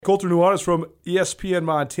Colter Nuanez from ESPN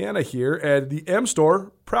Montana here, and the M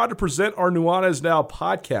Store, proud to present our Nuanez Now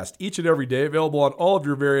podcast each and every day, available on all of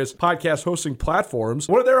your various podcast hosting platforms.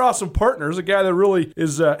 One of their awesome partners, a guy that really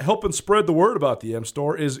is helping spread the word about the M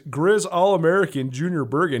Store, is Grizz All-American Junior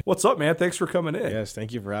Bergen. What's up, man? Thanks for coming in. Yes,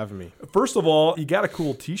 thank you for having me. First of all, you got a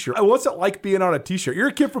cool t-shirt. What's it like being on a t-shirt? You're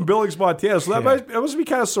a kid from Billings, Montana, so that must be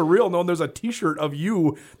kind of surreal knowing there's a t-shirt of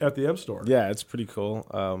you at the M Store. Yeah, it's pretty cool.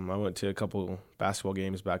 I went to a couple basketball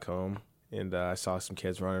games back home, and I saw some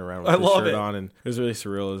kids running around with the shirt on, and it was really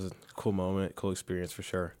surreal. It was a cool moment, cool experience for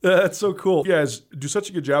sure. That's so cool. You guys do such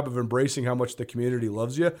a good job of embracing how much the community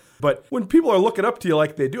loves you. But when people are looking up to you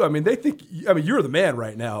like they do, they think, you're the man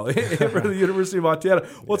right now for the University of Montana.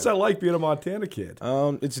 What's that like being a Montana kid?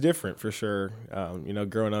 It's different for sure.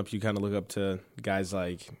 Growing up, you kind of look up to guys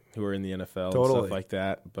like who are in the NFL and stuff like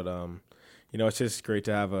that. But, it's just great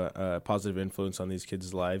to have a positive influence on these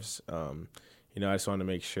kids' lives. I just want to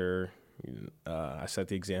make sure I set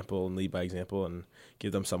the example and lead by example and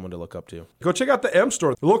give them someone to look up to. Go check out the M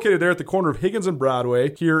Store. They're located there at the corner of Higgins and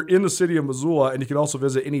Broadway here in the city of Missoula, and you can also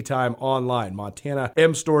visit anytime online,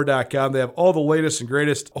 montanamstore.com. They have all the latest and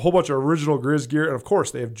greatest, a whole bunch of original Grizz gear, and of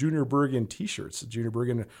course, they have Junior Bergen t-shirts. Junior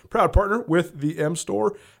Bergen, proud partner with the M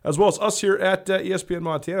Store, as well as us here at ESPN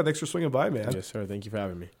Montana. Thanks for swinging by, man. Yes, sir. Thank you for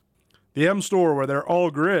having me. The M Store, where they're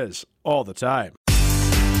all Grizz all the time.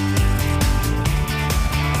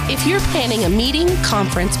 If you're planning a meeting,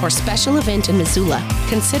 conference, or special event in Missoula,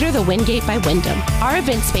 consider the Wingate by Wyndham. Our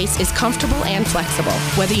event space is comfortable and flexible.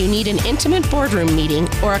 Whether you need an intimate boardroom meeting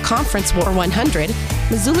or a conference for 100,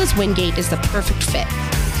 Missoula's Wingate is the perfect fit.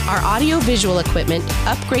 Our audio-visual equipment,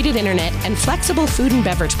 upgraded internet, and flexible food and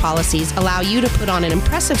beverage policies allow you to put on an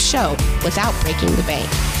impressive show without breaking the bank.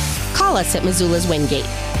 Call us at Missoula's Wingate,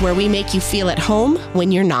 where we make you feel at home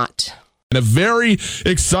when you're not. A very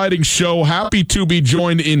exciting show. Happy to be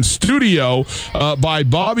joined in studio by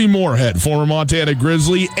Bobby Moorhead, former Montana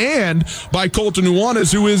Grizzly, and by Colter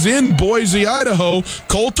Nuanez, who is in Boise, Idaho.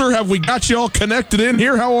 Colter, have we got you all connected in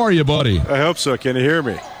here? How are you, buddy? I hope so. Can you hear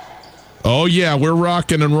me? Oh, yeah, we're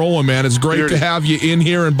rocking and rolling, man. It's great to have you in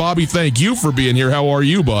here. And, Bobby, thank you for being here. How are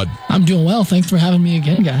you, bud? I'm doing well. Thanks for having me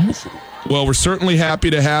again, guys. Well, we're certainly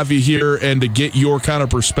happy to have you here and to get your kind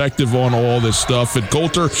of perspective on all this stuff. And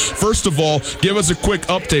Colter, first of all, give us a quick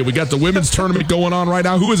update. We got the women's tournament going on right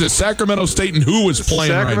now. Who is it? Sacramento State, and who is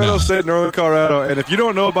playing right now? Sacramento State, Northern Colorado. And if you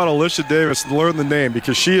don't know about Alicia Davis, learn the name,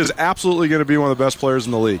 because she is absolutely going to be one of the best players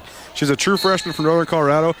in the league. She's a true freshman from Northern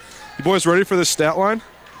Colorado. You boys ready for this stat line?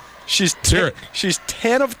 She's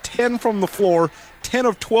 10 of 10 from the floor, 10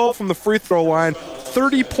 of 12 from the free throw line,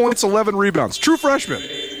 30 points, 11 rebounds. True freshman.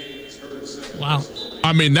 Wow.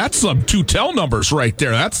 That's some two-tell numbers right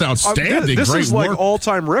there. That's outstanding. This Great is like work.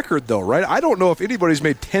 all-time record, though, right? I don't know if anybody's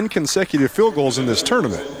made 10 consecutive field goals in this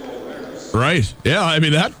tournament. Right.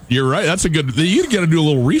 Yeah, you're right. That's a good – you got to do a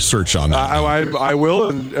little research on that. I will,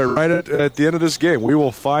 and right at the end of this game, we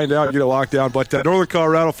will find out, get it locked down. But Northern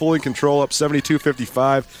Colorado fully in control, up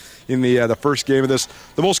 72-55 in the first game of this.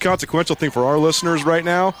 The most consequential thing for our listeners right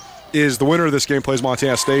now is the winner of this game plays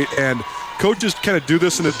Montana State, and coaches kind of do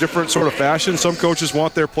this in a different sort of fashion. Some coaches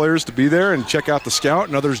want their players to be there and check out the scout,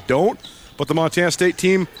 and others don't. But the Montana State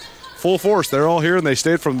team, full force. They're all here, and they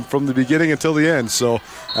stayed from the beginning until the end. So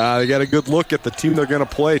they got a good look at the team they're going to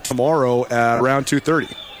play tomorrow at around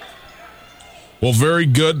 2:30. Well, very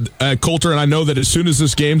good, Colter, and I know that as soon as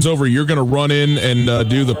this game's over, you're going to run in and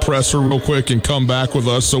do the presser real quick and come back with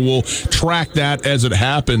us, so we'll track that as it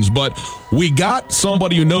happens. But we got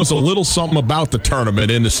somebody who knows a little something about the tournament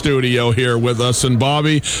in the studio here with us. And,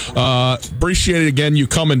 Bobby, appreciate it again, you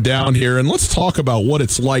coming down here. And let's talk about what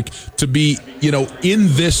it's like to be, in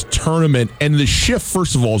this tournament. And the shift,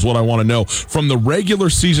 first of all, is what I want to know. From the regular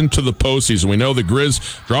season to the postseason, we know the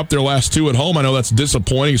Grizz dropped their last two at home. I know that's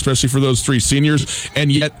disappointing, especially for those three seniors. And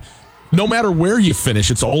yet, no matter where you finish,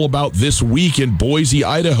 it's all about this week in Boise,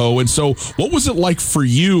 Idaho. And so what was it like for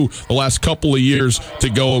you the last couple of years to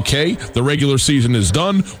go, okay, the regular season is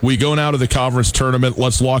done, we go now to the conference tournament,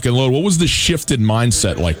 let's lock and load? What was the shift in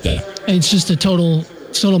mindset like that? It's just a total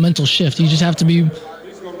mental shift. You just have to be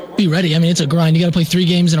ready. It's a grind. You got to play 3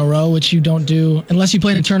 games in a row, which you don't do unless you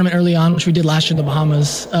play in a tournament early on, which we did last year in the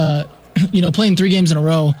Bahamas. Playing 3 games in a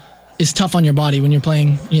row is tough on your body when you're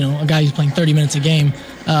playing, a guy who's playing 30 minutes a game.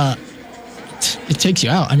 It takes you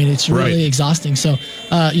out. It's really exhausting. So,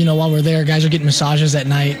 while we're there, guys are getting massages at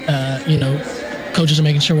night. Coaches are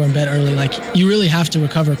making sure we're in bed early. You really have to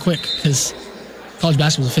recover quick because college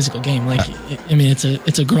basketball is a physical game.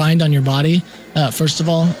 It's a grind on your body, first of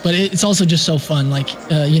all, but it's also just so fun.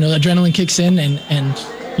 Adrenaline kicks in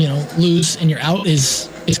and lose and you're out is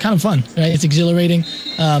is kind of fun, right? It's exhilarating.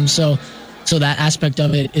 So that aspect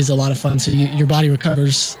of it is a lot of fun. So your body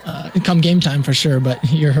recovers come game time for sure, but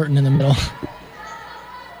you're hurting in the middle.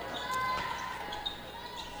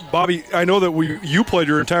 Bobby, I know that you played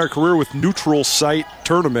your entire career with neutral site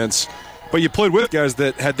tournaments, but you played with guys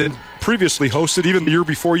that had been previously hosted even the year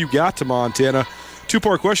before you got to Montana.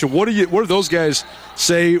 Two-part question. What do those guys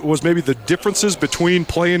say was maybe the differences between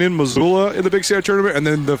playing in Missoula in the Big Sky tournament and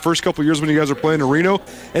then the first couple of years when you guys are playing in Reno?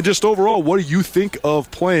 And just overall, what do you think of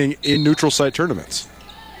playing in neutral site tournaments?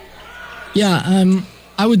 Yeah,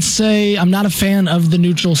 I would say I'm not a fan of the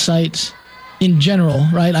neutral site in general,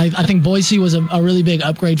 right? I think Boise was a really big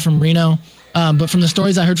upgrade from Reno. But from the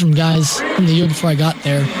stories I heard from guys from the year before I got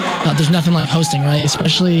there, there's nothing like hosting, right?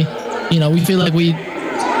 Especially, we feel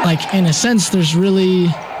like in a sense, there's really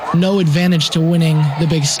no advantage to winning the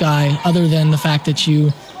Big Sky other than the fact that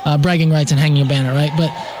you bragging rights and hanging a banner, right?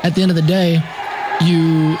 But at the end of the day,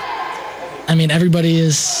 everybody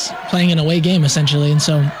is playing an away game essentially, and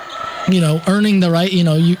so, earning the right,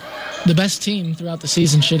 the best team throughout the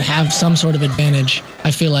season should have some sort of advantage, I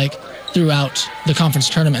feel like, throughout the conference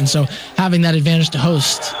tournament. And so having that advantage to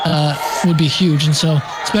host would be huge. And so,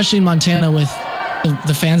 especially in Montana with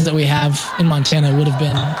the fans that we have in Montana would have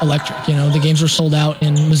been electric. The games were sold out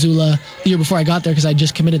in Missoula the year before I got there because I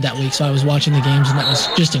just committed that week. So I was watching the games and that was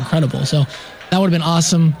just incredible. So that would have been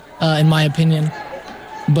awesome in my opinion.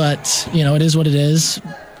 But, it is what it is.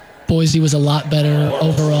 Boise was a lot better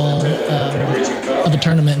overall of a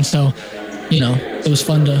tournament. And so, it was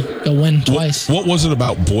fun to go win twice. What was it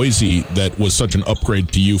about Boise that was such an upgrade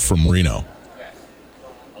to you from Reno?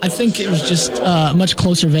 I think it was just a much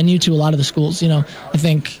closer venue to a lot of the schools. I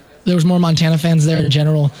think there was more Montana fans there in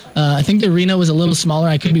general. I think the arena was a little smaller.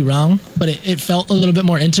 I could be wrong, but it felt a little bit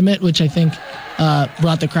more intimate, which I think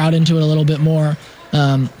brought the crowd into it a little bit more.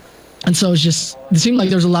 And so it seemed like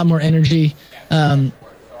there was a lot more energy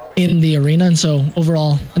in the arena. And so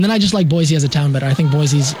overall, and then I just like Boise as a town better. I think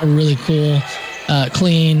Boise's a really cool,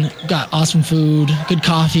 clean, got awesome food, good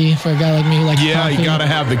coffee for a guy like me who likes coffee. You got to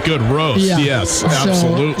have the good roast. Yeah. Yes,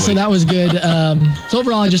 absolutely. So that was good. So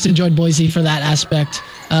overall, I just enjoyed Boise for that aspect.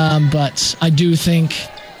 But I do think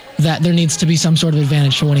that there needs to be some sort of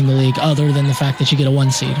advantage for winning the league other than the fact that you get a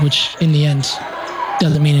 1 seed, which in the end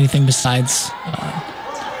doesn't mean anything besides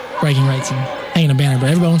bragging rights and hanging a banner. But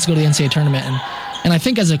everybody wants to go to the NCAA tournament. And I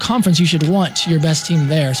think as a conference, you should want your best team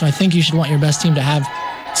there. So I think you should want your best team to have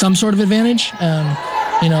some sort of advantage.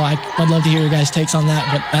 I'd love to hear your guys' takes on that,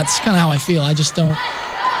 but that's kind of how I feel. I just don't,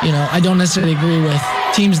 I don't necessarily agree with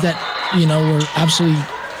teams that, were absolutely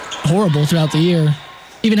horrible throughout the year,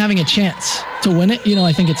 even having a chance to win it.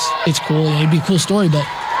 I think it's cool. It'd be a cool story, but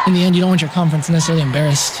in the end, you don't want your conference necessarily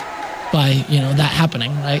embarrassed by, that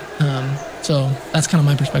happening, right? So that's kind of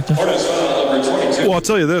my perspective. Well, I'll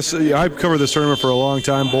tell you this. I've covered this tournament for a long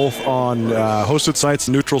time, both on hosted sites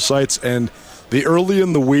and neutral sites, and the early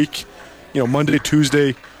in the week, Monday,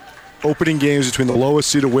 Tuesday, opening games between the lowest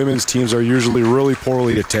seeded women's teams are usually really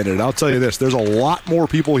poorly attended. I'll tell you this. There's a lot more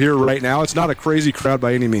people here right now. It's not a crazy crowd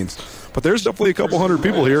by any means, but there's definitely a couple hundred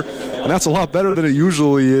people here, and that's a lot better than it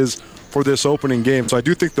usually is for this opening game. So I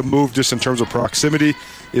do think the move just in terms of proximity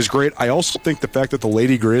is great. I also think the fact that the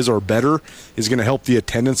Lady Grizz are better is going to help the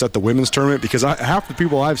attendance at the women's tournament because half the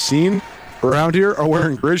people I've seen around here are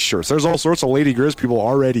wearing Grizz shirts. There's all sorts of Lady Grizz people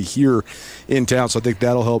already here in town, so I think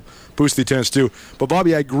that'll help boost the attendance too. But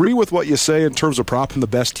Bobby, I agree with what you say in terms of propping the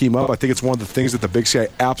best team up. I think it's one of the things that the Big Sky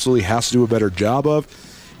absolutely has to do a better job of.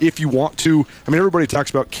 If you want to, everybody talks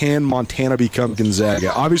about can Montana become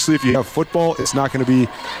Gonzaga? Obviously, if you have football, it's not going to be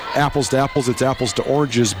apples to apples, it's apples to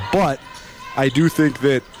oranges. But I do think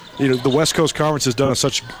that the West Coast Conference has done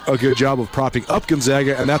such a good job of propping up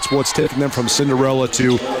Gonzaga, and that's what's taken them from Cinderella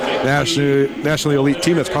to nationally elite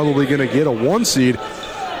team that's probably going to get a 1 seed.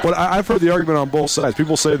 But I've heard the argument on both sides.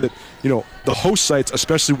 People say that the host sites,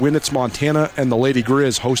 especially when it's Montana and the Lady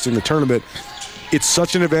Grizz hosting the tournament, it's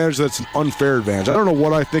such an advantage that it's an unfair advantage. I don't know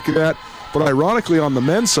what I think of that, but ironically on the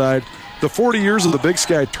men's side, the 40 years of the Big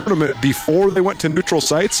Sky tournament before they went to neutral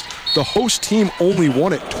sites, the host team only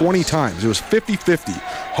won it 20 times. It was 50-50.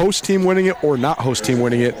 Host team winning it or not host team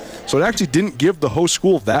winning it. So it actually didn't give the host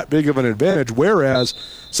school that big of an advantage, whereas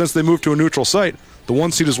since they moved to a neutral site, the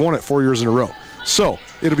 1 seed has won it 4 years in a row. So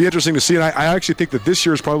it'll be interesting to see, and I actually think that this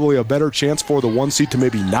year is probably a better chance for the 1 seed to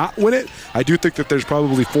maybe not win it. I do think that there's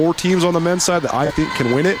probably 4 teams on the men's side that I think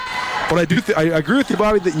can win it. But I agree with you,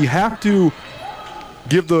 Bobby, that you have to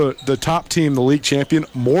give the top team, the league champion,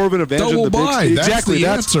 more of an advantage double in the bye. Big Sky. Exactly.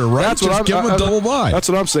 That's the answer, right? That's Just give them a double bye. That's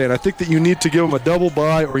what I'm saying. I think that you need to give them a double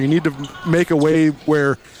bye, or you need to make a way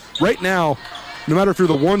where right now no matter if you're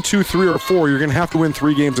the 1, 2, 3, or 4, you're going to have to win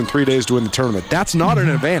 3 games in 3 days to win the tournament. That's not an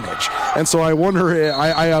advantage. And so I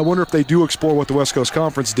wonder if they do explore what the West Coast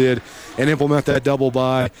Conference did and implement that double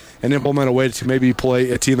bye and implement a way to maybe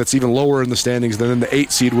play a team that's even lower in the standings than in the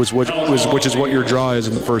 8 seed, which is what your draw is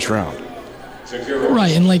in the first round.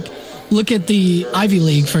 Right, and look at the Ivy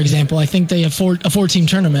League, for example. I think they have a 4-team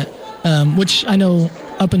tournament, which I know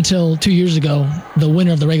up until 2 years ago, the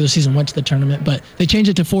winner of the regular season went to the tournament, but they changed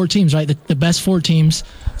it to 4 teams, right? The best 4 teams.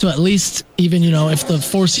 So at least even, if the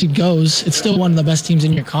 4 seed goes, it's still one of the best teams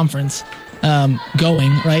in your conference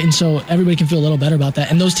going, right? And so everybody can feel a little better about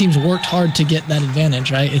that. And those teams worked hard to get that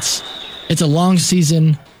advantage, right? It's a long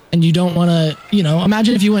season, and you don't want to,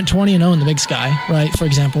 imagine if you went 20-0 in the Big Sky, right, for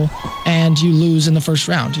example, and you lose in the first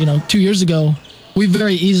round. 2 years ago, we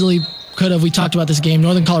very easily we talked about this game.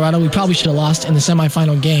 Northern Colorado, we probably should have lost in the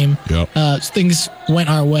semifinal game. Yep. Things went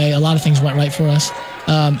our way. A lot of things went right for us.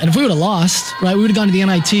 And if we would have lost, right, we would have gone to the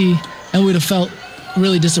NIT and we would have felt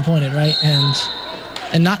really disappointed, right? And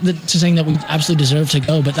not to saying that we absolutely deserved to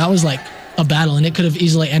go, but that was like a battle, and it could have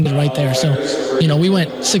easily ended right there. So, we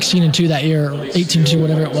went 16-2 that year, or 18-2,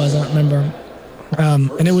 whatever it was, I don't remember.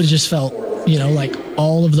 And it would have just felt, like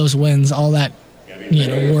all of those wins, all that,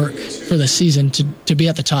 work for the season to be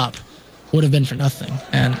at the top would have been for nothing.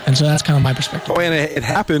 And so that's kind of my perspective. Oh, and it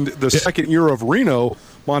happened the second year of Reno.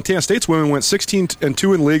 Montana State's women went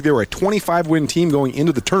 16-2 in league. They were a 25-win team going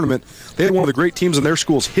into the tournament. They had one of the great teams in their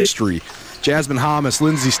school's history. Jasmine Hamas,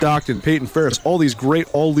 Lindsay Stockton, Peyton Ferris, all these great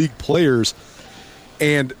all-league players.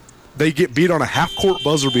 And they get beat on a half-court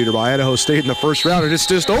buzzer beater by Idaho State in the first round, and it's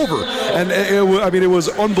just over. And it was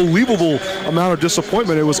unbelievable amount of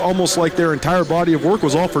disappointment. It was almost like their entire body of work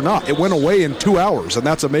was all for naught. It went away in 2 hours, and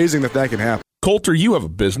that's amazing that can happen. Coulter, you have a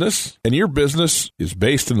business, and your business is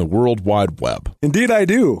based in the World Wide Web. Indeed I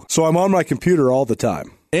do, so I'm on my computer all the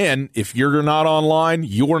time. And if you're not online,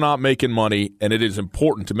 you're not making money, and it is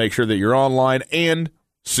important to make sure that you're online and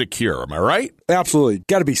secure. Am I right? Absolutely.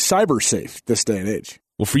 Got to be cyber safe this day and age.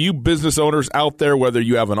 Well, for you business owners out there, whether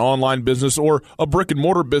you have an online business or a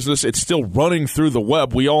brick-and-mortar business, it's still running through the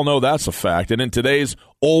web. We all know that's a fact. And in today's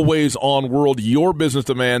always-on world, your business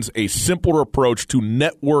demands a simpler approach to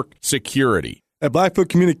network security. At Blackfoot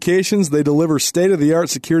Communications, they deliver state-of-the-art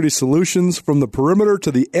security solutions from the perimeter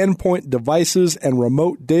to the endpoint devices and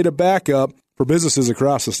remote data backup for businesses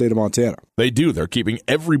across the state of Montana. They do. They're keeping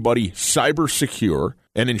everybody cyber secure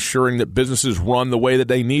and ensuring that businesses run the way that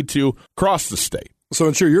they need to across the state. So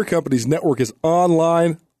ensure your company's network is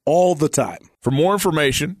online all the time. For more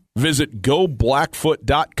information, visit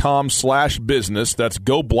goblackfoot.com/business. That's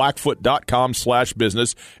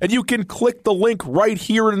goblackfoot.com/business. And you can click the link right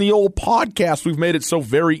here in the old podcast. We've made it so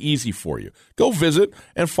very easy for you. Go visit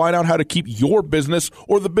and find out how to keep your business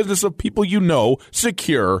or the business of people you know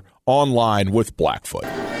secure online with Blackfoot.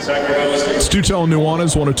 It's Tutel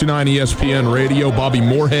Nuanez, 102.9 ESPN Radio. Bobby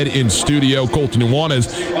Moorhead in studio. Coulter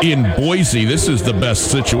Nuanez in Boise. This is the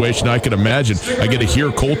best situation I can imagine. I get to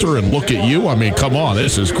hear Coulter and look at you. I mean, come on.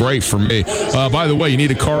 This is great for me. By the way, you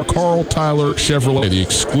need a car. Carl Tyler Chevrolet, the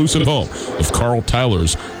exclusive home of Carl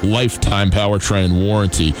Tyler's lifetime powertrain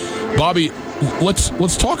warranty. Bobby,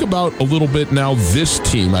 let's talk about a little bit now this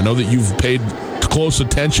team. I know that you've paid close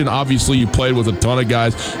attention. Obviously, you played with a ton of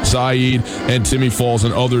guys, Saeed and Timmy Falls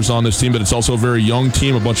and others on this team, but it's also a very young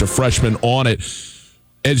team, a bunch of freshmen on it.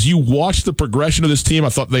 As you watch the progression of this team, I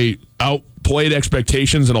thought they outplayed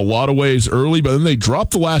expectations in a lot of ways early, but then they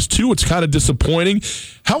dropped the last 2. It's kind of disappointing.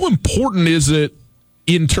 How important is it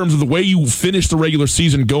in terms of the way you finish the regular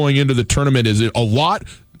season going into the tournament? Is it a lot,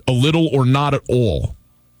 a little, or not at all?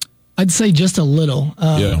 I'd say just a little. So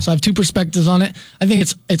I have 2 perspectives on it. I think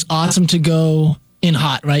it's awesome to go in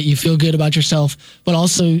hot, right? You feel good about yourself, but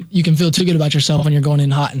also you can feel too good about yourself when you're going in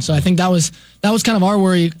hot. And so I think that was kind of our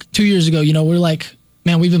worry 2 years ago. We're like,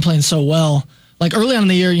 man, we've been playing so well. Like early on in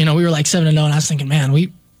the year, we were like 7-0, and I was thinking, man,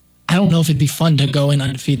 I don't know if it'd be fun to go in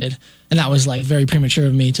undefeated. And that was like very premature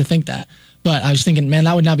of me to think that. But I was thinking, man,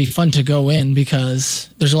 that would not be fun to go in because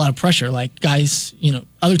there's a lot of pressure. Like guys,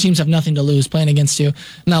 other teams have nothing to lose playing against you.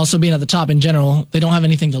 And also being at the top in general, they don't have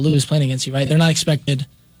anything to lose playing against you, right? They're not expected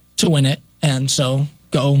to win it. And so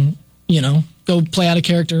go play out of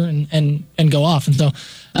character and go off. And so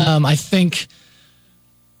I think,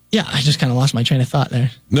 I just kind of lost my train of thought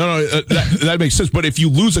there. No, that makes sense. But if you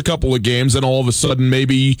lose a couple of games, then all of a sudden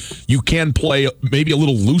maybe you can play maybe a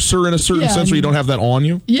little looser in a certain sense where you don't have that on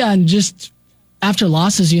you? Yeah, and just after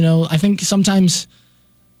losses, I think sometimes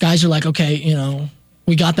guys are like, okay,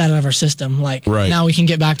 we got that out of our system. Like, Now we can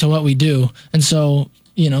get back to what we do. And so,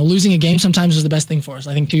 losing a game sometimes is the best thing for us.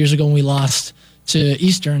 I think 2 years ago when we lost to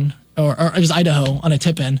Eastern, or it was Idaho on a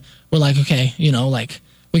tip-in, we're like, okay, like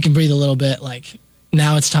we can breathe a little bit. Like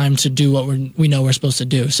now it's time to do what we know we're supposed to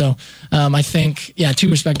do. So I think, two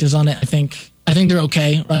perspectives on it. I think they're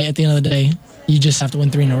okay, right? At the end of the day, you just have to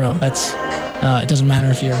win 3 in a row. That's it doesn't matter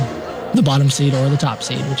if you're the bottom seed or the top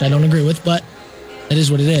seed, which I don't agree with, but it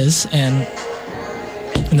is what it is, and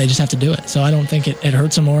they just have to do it. So I don't think it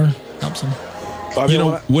hurts them or helps them.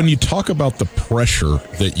 When you talk about the pressure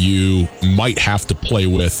that you might have to play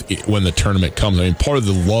with when the tournament comes, I mean, part of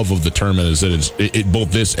the love of the tournament is that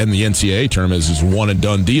both this and the NCAA tournament is one and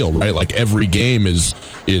done deal, right? Like every game is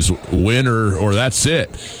win or that's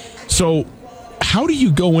it. So how do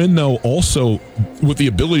you go in, though, also with the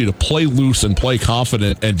ability to play loose and play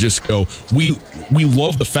confident and just go, we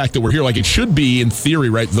love the fact that we're here. Like it should be, in theory,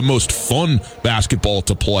 right, the most fun basketball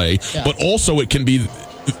to play, but also it can be,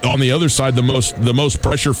 on the other side, the most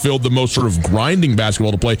pressure-filled, the most sort of grinding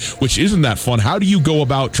basketball to play, which isn't that fun. How do you go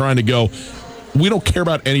about trying to go, we don't care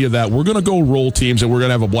about any of that. We're going to go roll teams, and we're going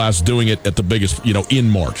to have a blast doing it at the biggest, in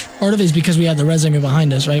March? Part of it is because we have the resume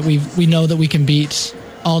behind us, right? We know that we can beat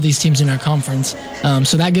all these teams in our conference.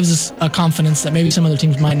 So that gives us a confidence that maybe some other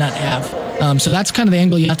teams might not have. So that's kind of the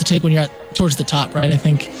angle you have to take when you're towards the top, right? I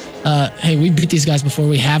think, hey, we beat these guys before.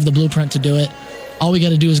 We have the blueprint to do it. All we got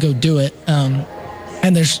to do is go do it.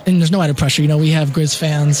 And there's no added pressure. We have Grizz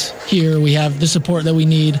fans here. We have the support that we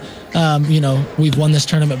need. We've won this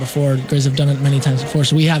tournament before. Grizz have done it many times before.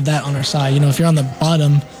 So we have that on our side. If you're on the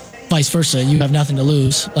bottom, vice versa, you have nothing to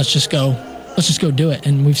lose. Let's just go do it.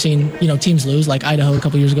 And we've seen, teams lose, like Idaho a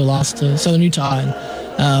couple years ago lost to Southern Utah,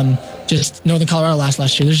 and just Northern Colorado last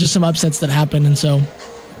year. There's just some upsets that happen. And so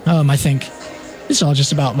I think it's all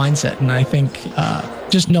just about mindset. And I think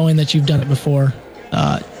just knowing that you've done it before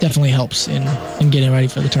definitely helps in getting ready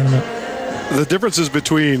for the tournament. The differences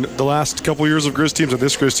between the last couple years of Grizz teams and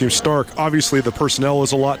this Grizz team stark. Obviously, the personnel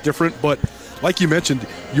is a lot different, but like you mentioned,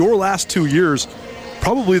 your last 2 years,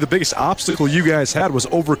 probably the biggest obstacle you guys had was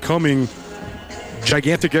overcoming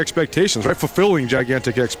gigantic expectations, right? Fulfilling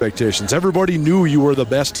gigantic expectations. Everybody knew you were the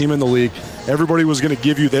best team in the league. Everybody was going to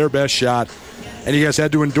give you their best shot, and you guys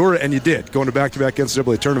had to endure it, and you did, going to back-to-back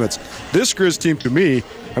NCAA tournaments. This Grizz team, to me,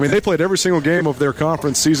 they played every single game of their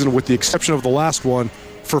conference season with the exception of the last one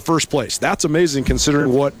for first place. That's amazing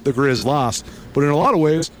considering what the Grizz lost. But in a lot of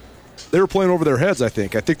ways, they were playing over their heads, I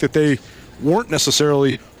think. I think that they weren't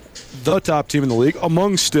necessarily the top team in the league,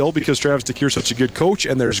 among still, because Travis DeCuire is such a good coach,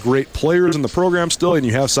 and there's great players in the program still, and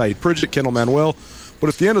you have Saeed Pridgett, Kendall Manuel. But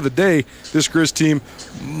at the end of the day, this Grizz team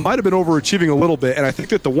might have been overachieving a little bit. And I think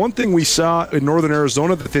that the one thing we saw in Northern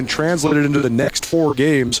Arizona that then translated into the next 4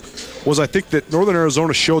 games was I think that Northern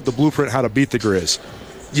Arizona showed the blueprint how to beat the Grizz.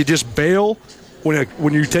 You just bail when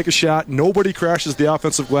you take a shot. Nobody crashes the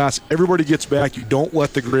offensive glass. Everybody gets back. You don't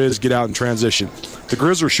let the Grizz get out in transition. The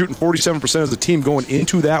Grizz were shooting 47% as a team going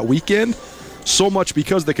into that weekend, so much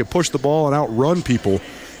because they could push the ball and outrun people.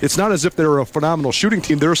 It's not as if they're a phenomenal shooting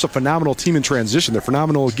team. They're just a phenomenal team in transition. They're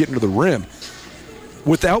phenomenal at getting to the rim.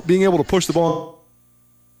 Without being able to push the ball.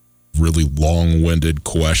 Really long-winded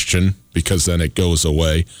question, because then it goes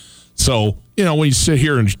away. So, when you sit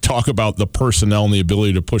here and talk about the personnel and the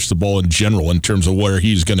ability to push the ball in general in terms of where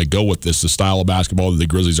he's going to go with this, the style of basketball that the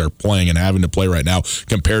Grizzlies are playing and having to play right now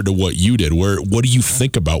compared to what you did, what do you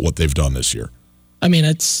think about what they've done this year?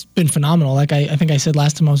 It's been phenomenal. Like I think I said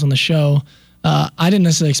last time I was on the show, I didn't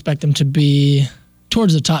necessarily expect them to be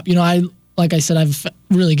towards the top. Like I said, I've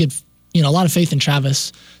really good, a lot of faith in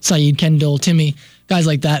Travis, Saeed, Kendall, Timmy, guys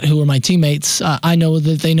like that who are my teammates. I know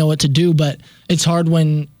that they know what to do, but it's hard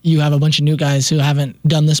when you have a bunch of new guys who haven't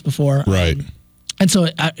done this before. Right. And so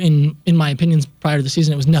in my opinions prior to the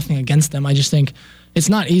season, it was nothing against them. I just think it's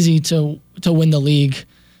not easy to win the league.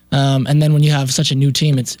 And then when you have such a new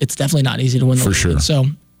team, it's definitely not easy to win the league. For sure. So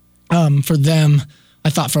for them,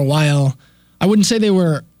 I thought for a while, I wouldn't say they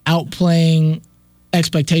were outplaying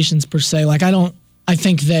expectations per se. I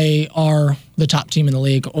think they are the top team in the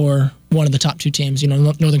league or one of the top 2 teams.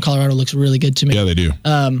 Northern Colorado looks really good to me. Yeah, they do.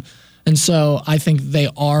 And so I think they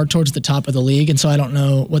are towards the top of the league. And so I don't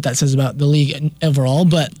know what that says about the league overall,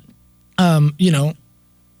 but I'm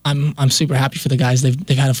super happy for the guys.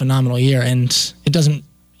 They've had a phenomenal year, and it doesn't,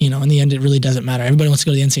 in the end, it really doesn't matter. Everybody wants to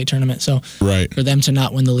go to the NCAA tournament. So for them to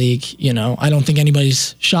not win the league, I don't think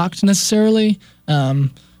anybody's shocked necessarily,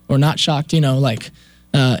 or not shocked,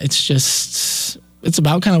 it's just, it's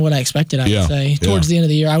about kind of what I expected, I would say. Towards the end of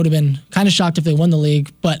the year, I would have been kind of shocked if they won the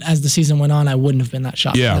league, but as the season went on, I wouldn't have been that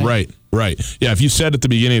shocked. Yeah, right. Yeah, if you said at the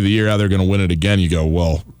beginning of the year how they're going to win it again, you go,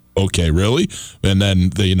 well, okay, really? And then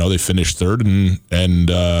they finished third, and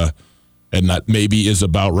And that maybe is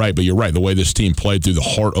about right, but you're right. The way this team played through the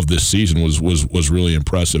heart of this season was really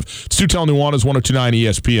impressive. It's Tutel Nuanez, 102.9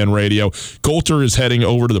 ESPN Radio. Coulter is heading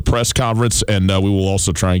over to the press conference, and we will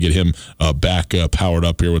also try and get him back powered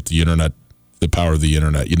up here with the internet, the power of the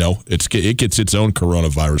internet. You know, it gets its own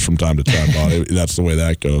coronavirus from time to time. That's the way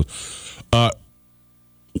that goes.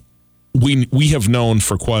 We have known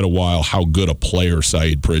for quite a while how good a player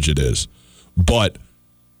Saeed Pridgett is, but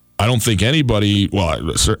I don't think anybody, well,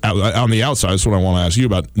 on the outside, that's what I want to ask you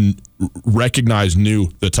about, knew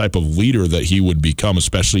the type of leader that he would become,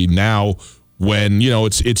 especially now when,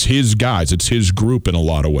 it's his guys, it's his group in a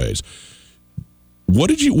lot of ways. What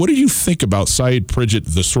did you think about Saeed Pridgett,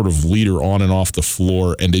 the sort of leader on and off the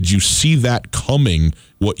floor, and did you see that coming,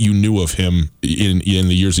 what you knew of him in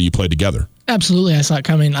the years that you played together? Absolutely, I saw it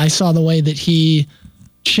coming. I saw the way that he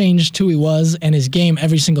changed who he was and his game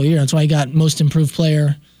every single year. That's why he got most improved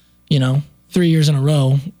player 3 years in a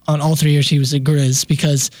row. On all 3 years, he was a Grizz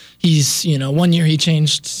because he's, 1 year he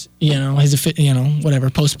changed, his, whatever,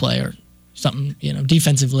 post play or something,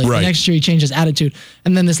 defensively. Right. The next year he changed his attitude.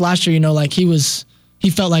 And then this last year, he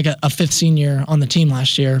felt like a fifth senior on the team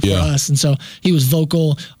last year for us. And so he was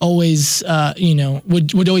vocal, always,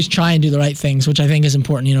 would always try and do the right things, which I think is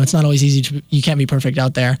important. It's not always easy. You can't be perfect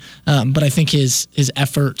out there. But I think his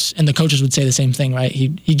effort, and the coaches would say the same thing, right?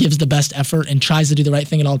 He gives the best effort and tries to do the right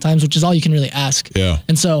thing at all times, which is all you can really ask. Yeah.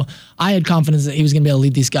 And so I had confidence that he was going to be able to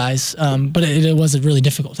lead these guys. But it was a really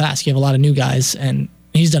difficult task. You have a lot of new guys, and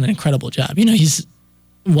he's done an incredible job. He's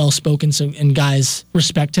well-spoken, and guys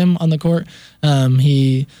respect him on the court.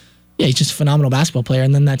 He's just a phenomenal basketball player,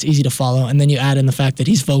 and then that's easy to follow. And then you add in the fact that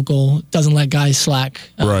he's vocal, doesn't let guys slack,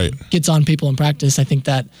 right, gets on people in practice. I think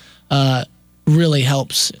that really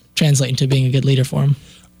helps translate into being a good leader for him.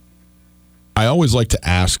 I always like to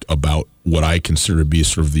ask about what I consider to be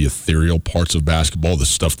sort of the ethereal parts of basketball, the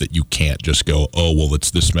stuff that you can't just go, oh, well,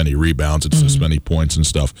 it's this many rebounds, it's this many points and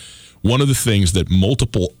stuff. One of the things that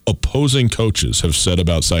multiple opposing coaches have said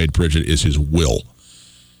about Saeed Pridgett is his will.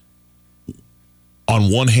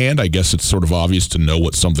 On one hand, I guess it's sort of obvious to know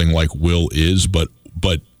what something like will is, but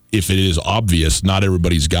if it is obvious, not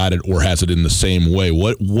everybody's got it or has it in the same way.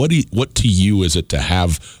 What to you is it to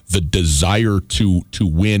have the desire to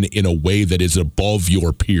win in a way that is above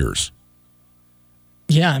your peers?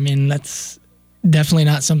 Yeah, I mean, that's definitely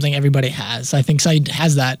not something everybody has. I think Saeed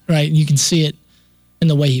has that, right? You can see it in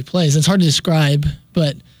the way he plays. It's hard to describe,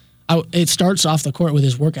 but it starts off the court with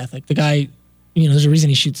his work ethic. The guy, there's a reason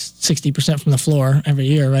he shoots 60% from the floor every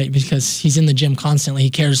year, right? Because he's in the gym constantly. He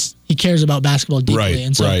cares about basketball deeply. Right,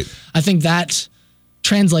 and so right. I think that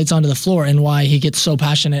translates onto the floor and why he gets so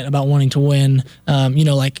passionate about wanting to win.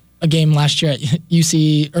 Like a game last year at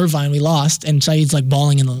UC Irvine, we lost, and Saeed's like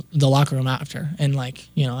bawling in the locker room after. And I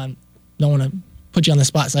don't want to put you on the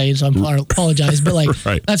spot, Saeed, so I apologize. But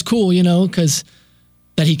right. That's cool, because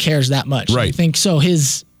that he cares that much. Right. I think so.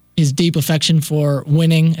 His deep affection for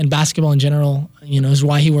winning and basketball in general, is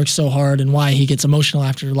why he works so hard and why he gets emotional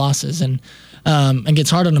after losses and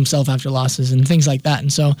gets hard on himself after losses and things like that.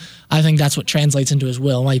 And so I think that's what translates into his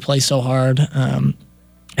will, why he plays so hard. And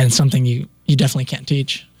it's something you definitely can't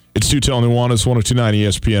teach. It's Tutel Nuanez, 102.9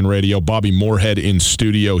 ESPN Radio. Bobby Moorhead in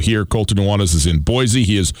studio here. Colter Nuanez is in Boise.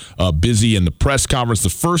 He is busy in the press conference. The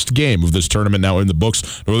first game of this tournament now in the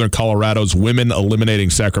books. Northern Colorado's women eliminating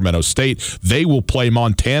Sacramento State. They will play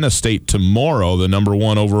Montana State tomorrow, the number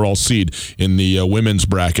 1 overall seed in the women's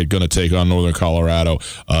bracket, going to take on Northern Colorado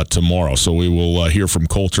tomorrow. So we will hear from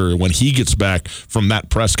Colter when he gets back from that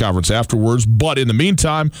press conference afterwards. But in the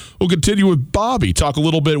meantime, we'll continue with Bobby. Talk a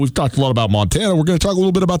little bit. We've talked a lot about Montana. We're going to talk a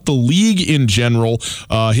little bit about the league in general,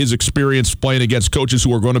 his experience playing against coaches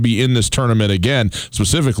who are going to be in this tournament again,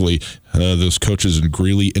 specifically those coaches in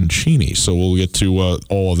Greeley and Cheney. So we'll get to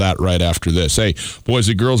all of that right after this. Hey, boys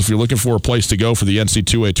and girls, if you're looking for a place to go for the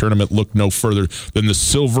NC2A tournament, look no further than the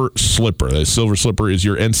Silver Slipper. The Silver Slipper is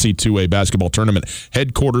your NC2A basketball tournament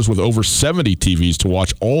headquarters with over 70 TVs to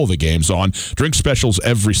watch all the games on. Drink specials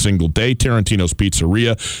every single day. Tarantino's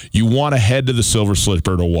Pizzeria. You want to head to the Silver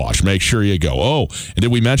Slipper to watch. Make sure you go. Oh, and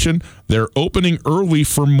did we mention they're opening early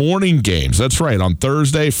for morning games? That's right. On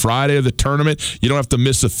Thursday, Friday of the tournament, you don't have to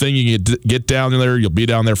miss a thing. You can get down there. You'll be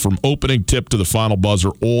down there from opening tip to the final buzzer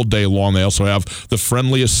all day long. They also have the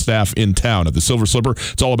friendliest staff in town. At the Silver Slipper,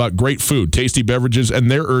 it's all about great food, tasty beverages, and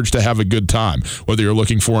their urge to have a good time. Whether you're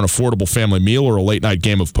looking for an affordable family meal or a late-night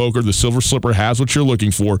game of poker, the Silver Slipper has what you're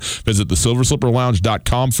looking for. Visit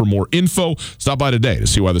thesilverslipperlounge.com for more info. Stop by today to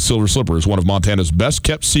see why the Silver Slipper is one of Montana's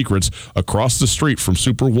best-kept secrets across the street from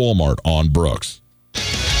Super Walmart on Brooks.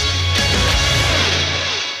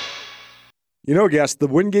 You know, guests, the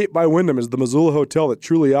Wingate by Wyndham is the Missoula hotel that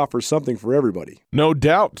truly offers something for everybody. No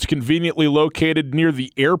doubt. It's conveniently located near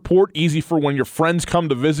the airport, easy for when your friends come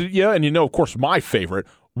to visit you. And of course, my favorite,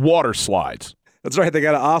 water slides. That's right. They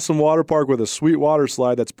got an awesome water park with a sweet water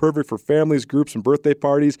slide that's perfect for families, groups, and birthday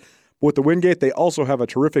parties. But with the Wingate, they also have a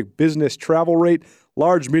terrific business travel rate,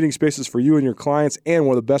 large meeting spaces for you and your clients, and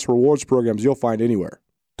one of the best rewards programs you'll find anywhere.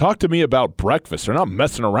 Talk to me about breakfast. They're not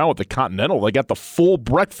messing around with the Continental. They got the full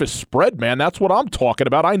breakfast spread, man. That's what I'm talking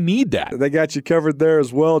about. I need that. They got you covered there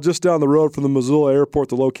as well. Just down the road from the Missoula Airport,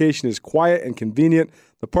 the location is quiet and convenient.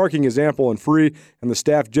 The parking is ample and free, and the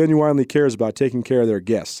staff genuinely cares about taking care of their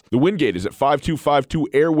guests. The Wingate is at 5252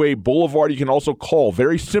 Airway Boulevard. You can also call.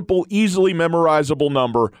 Very simple, easily memorizable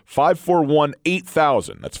number,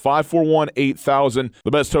 541-8000. That's 541-8000.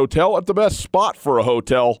 The best hotel at the best spot for a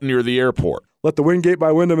hotel near the airport. Let the Wingate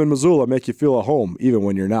by Wyndham in Missoula make you feel at home, even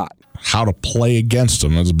when you're not. How to play against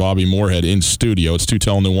them. That's Bobby Moorhead in studio. It's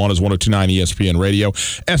Tutel Nuanez, 102.9 ESPN Radio,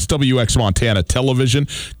 SWX Montana Television.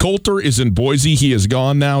 Coulter is in Boise. He has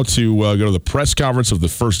gone now to go to the press conference of the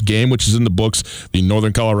first game, which is in the books. The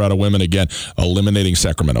Northern Colorado women, again, eliminating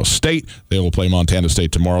Sacramento State. They will play Montana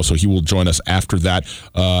State tomorrow, so he will join us after that.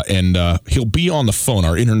 And he'll be on the phone.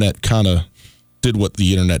 Our internet kind of did what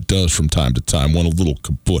the internet does from time to time, went a little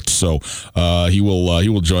kaput. So he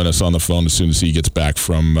will join us on the phone as soon as he gets back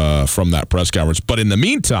from that press conference. But in the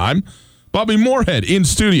meantime, Bobby Moorhead in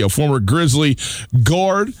studio, former Grizzly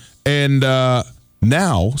guard, and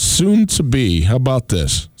now soon to be. How about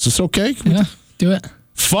this? Is this okay? Yeah, do it.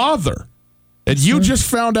 Father. And you just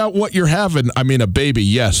found out what you're having. I mean, a baby,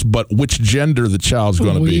 yes, but which gender the child's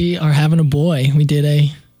going to be? We are having a boy. We did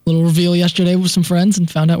a little reveal yesterday with some friends and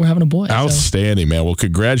found out we're having a boy. Outstanding, man. Well,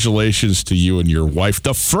 congratulations to you and your wife.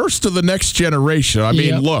 The first of the next generation. I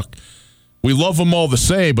mean, look, we love them all the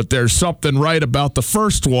same, but there's something right about the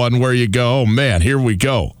first one where you go, oh, man, here we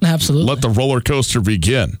go. Absolutely. Let the roller coaster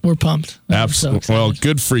begin. We're pumped. Absolutely. So well,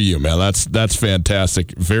 good for you, man. That's fantastic.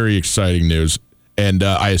 Very exciting news. And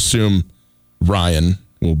I assume Ryan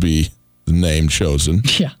will be the name chosen.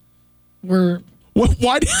 Yeah. Why?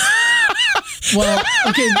 Well,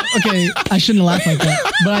 okay, I shouldn't laugh like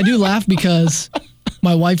that. But I do laugh because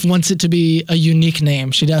my wife wants it to be a unique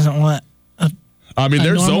name. She doesn't want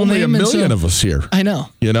there's only a million of us here. I know.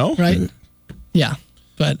 You know? Right? Yeah.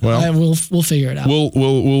 But we'll figure it out.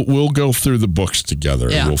 We'll go through the books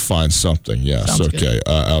together and we'll find something. Yes, sounds okay.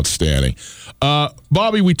 Outstanding.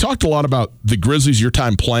 Bobby, we talked a lot about the Grizzlies, your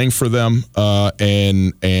time playing for them,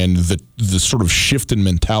 and the sort of shift in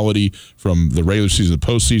mentality from the regular season to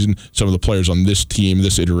the postseason. Some of the players on this team,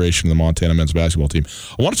 this iteration of the Montana men's basketball team.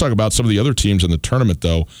 I want to talk about some of the other teams in the tournament,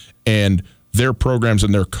 though, and their programs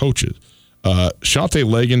and their coaches. Shante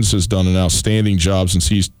Legans has done an outstanding job since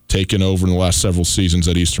he's taken over in the last several seasons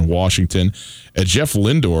at Eastern Washington. And Jeff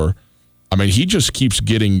Lindor, I mean, he just keeps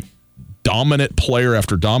getting dominant player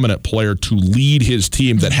after dominant player to lead his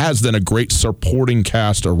team that has then a great supporting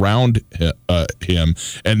cast around him.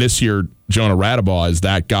 And this year, Jonah Radabaugh is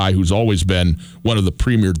that guy who's always been one of the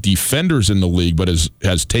premier defenders in the league, but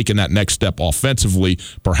has taken that next step offensively,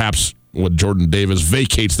 perhaps when Jordan Davis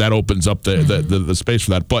vacates, that opens up the space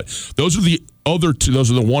for that. But those are the other two.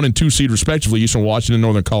 Those are the 1 and 2 seed, respectively, Eastern Washington,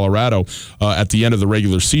 Northern Colorado, at the end of the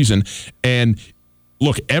regular season. And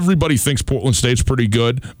look, everybody thinks Portland State's pretty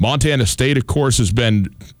good. Montana State, of course, has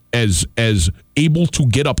been as able to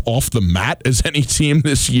get up off the mat as any team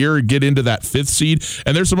this year and get into that 5th seed.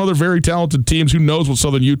 And there's some other very talented teams. Who knows what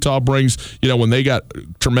Southern Utah brings, when they got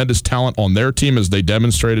tremendous talent on their team, as they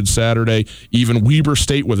demonstrated Saturday. Even Weber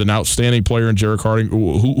State with an outstanding player in Jarek Harding.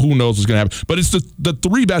 Who knows what's going to happen. But it's the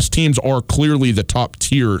 3 best teams are clearly the top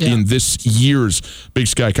tier in this year's Big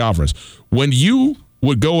Sky Conference. When you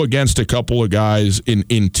would go against a couple of guys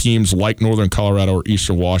in teams like Northern Colorado or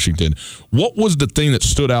Eastern Washington, what was the thing that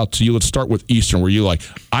stood out to you? Let's start with Eastern. Were you like,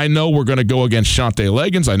 I know we're going to go against Shante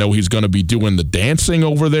Legans. I know he's going to be doing the dancing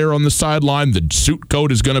over there on the sideline. The suit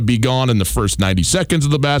coat is going to be gone in the first 90 seconds of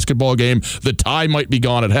the basketball game. The tie might be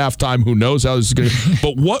gone at halftime. Who knows how this is going to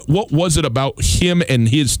But what was it about him and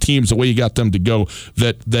his teams, the way you got them to go,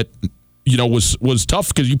 that was tough?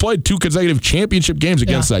 Because you played 2 consecutive championship games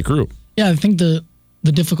against that group. Yeah, I think the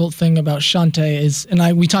difficult thing about Shante is,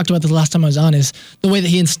 and we talked about this last time I was on, is the way that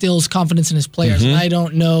he instills confidence in his players. And I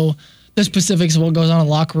don't know the specifics of what goes on in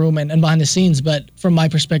the locker room and behind the scenes, but from my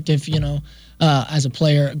perspective, as a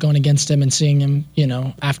player going against him and seeing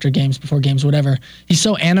him, after games, before games, whatever, he's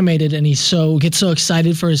so animated and gets so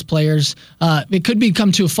excited for his players. It could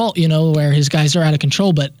become to a fault, where his guys are out of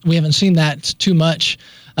control, but we haven't seen that too much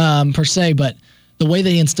per se. But the way that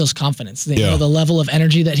he instills confidence, you know, the level of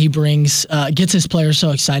energy that he brings, gets his players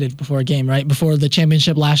so excited before a game, right? Before the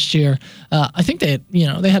championship last year, I think they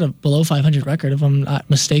had a below 500 record, if I'm not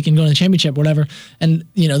mistaken, going to the championship, whatever. And,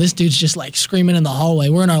 you know, this dude's just like screaming in the hallway.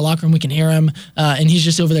 We're in our locker room, we can hear him. And he's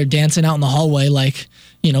just over there dancing out in the hallway, like,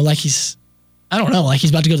 you know, like he's, I don't know, like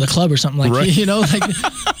he's about to go to the club or something, like, right. You know, like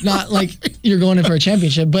not like you're going in for a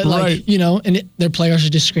championship, but like, you know, and their players are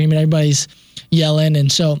just screaming, everybody's yelling.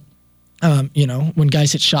 And so, you know, when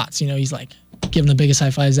guys hit shots, you know, he's like giving the biggest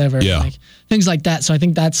high fives ever, like things like that. So I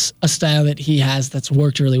think that's a style that he has that's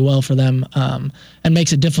worked really well for them, and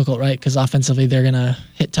makes it difficult, right? Because offensively, they're going to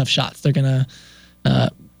hit tough shots. They're going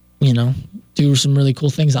to, you know, do some really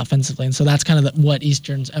cool things offensively. And so that's kind of what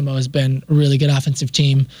Eastern's MO has been. A really good offensive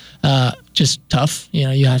team, just tough. You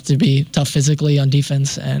know, you have to be tough physically on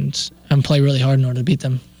defense and play really hard in order to beat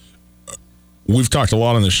them. We've talked a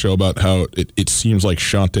lot on this show about how it seems like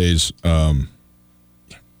Shantae's,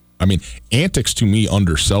 antics to me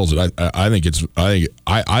undersells it.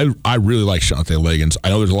 I really like Shante Liggins. I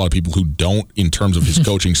know there's a lot of people who don't in terms of his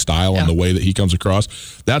coaching style and the way that he comes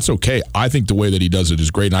across. That's okay. I think the way that he does it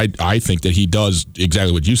is great. And I think that he does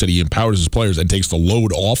exactly what you said. He empowers his players and takes the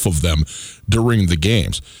load off of them during the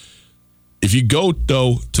games. If you go,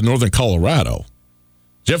 though, to Northern Colorado,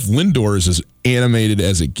 Jeff Lindor is as animated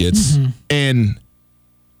as it gets,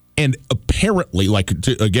 and apparently, like,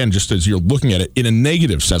 again, just as you're looking at it in a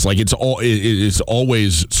negative sense, like it's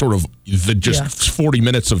always sort of the 40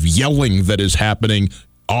 minutes of yelling that is happening.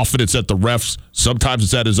 Often it's at the refs, sometimes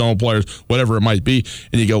it's at his own players, whatever it might be.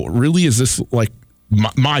 And you go, really, is this like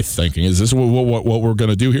my thinking? Is this what we're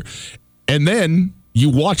going to do here? And then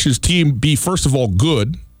you watch his team be, first of all,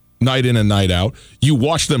 good night in and night out. You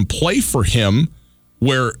watch them play for him,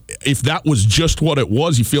 where if that was just what it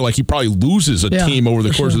was, you feel like he probably loses a team over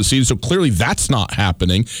the course of the season. So clearly that's not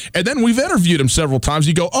happening. And then we've interviewed him several times.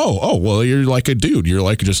 You go, oh, well, you're like a dude. You're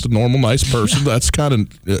like just a normal, nice person. That's kind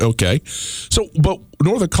of okay. So, but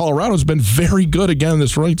Northern Colorado's been very good again.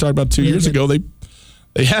 This run you talked about 2 years ago.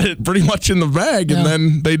 They had it pretty much in the bag, and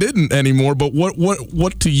then they didn't anymore. But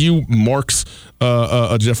what to you marks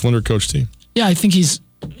a Jeff Lindor coach team? Yeah, I think he's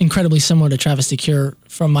incredibly similar to Travis DeCuire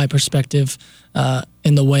from my perspective,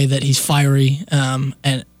 in the way that he's fiery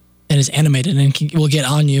and is animated and will get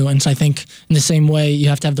on you. And so I think in the same way, you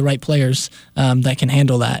have to have the right players that can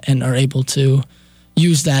handle that and are able to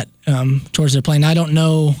use that towards their play. And I don't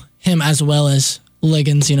know him as well as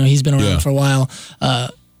Liggins. You know, he's been around for a while,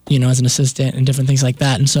 you know, as an assistant and different things like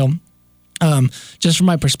that. And so just from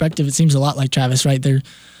my perspective, it seems a lot like Travis, right?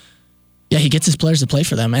 He gets his players to play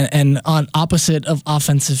for them. And on opposite of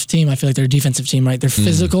offensive team, I feel like they're a defensive team, right? They're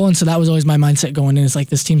physical. And so that was always my mindset going in. It's like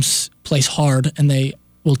this team plays hard and they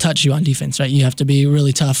will touch you on defense, right? You have to be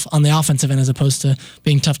really tough on the offensive end as opposed to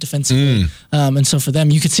being tough defensively. And so for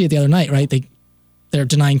them, you could see it the other night, right? They're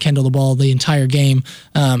denying Kendall the ball the entire game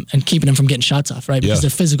and keeping him from getting shots off, right? Because they're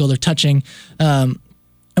physical, they're touching. And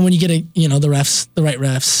when you get the right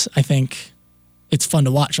refs, I think it's fun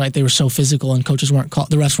to watch, right? They were so physical, and coaches the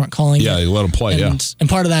refs weren't calling. Yeah, they let them play. And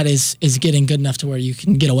part of that is getting good enough to where you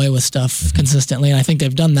can get away with stuff consistently, and I think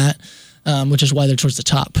they've done that, which is why they're towards the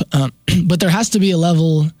top. But there has to be a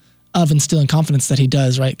level of instilling confidence that he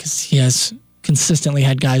does, right? Because he has consistently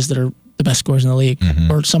had guys that are the best scorers in the league,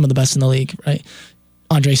 or some of the best in the league, right?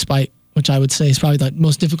 Andre Spite, which I would say is probably the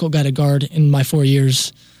most difficult guy to guard in my 4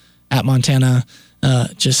 years at Montana.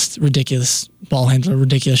 Just ridiculous ball handler,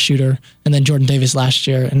 ridiculous shooter. And then Jordan Davis last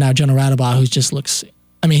year, and now Jonah Radabah, who just looks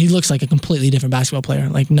like a completely different basketball player,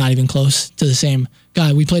 like not even close to the same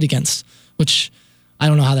guy we played against, which I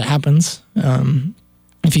don't know how that happens.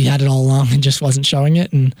 If he had it all along and just wasn't showing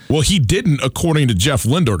it. Well, he didn't, according to Jeff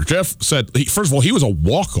Lindor. Jeff said, first of all, he was a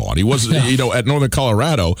walk-on. He was, at Northern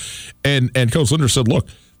Colorado. And Coach Lindor said, look,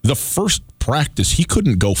 the first practice, he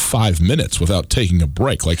couldn't go 5 minutes without taking a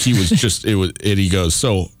break. Like he was just, he goes,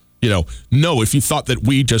 so, no, if you thought that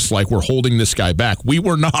we just like were holding this guy back, we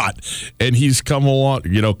were not. And he's come along,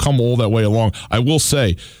 come all that way along. I will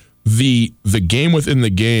say the game within the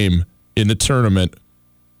game in the tournament,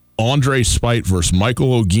 Andre Spite versus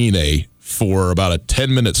Michael Ogine for about a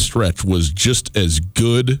 10-minute stretch was just as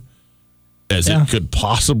good as it could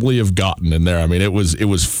possibly have gotten in there. I mean, it was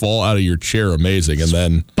fall out of your chair amazing. And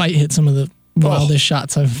then Spite hit some of the wildest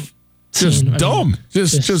shots I've just seen. Dumb.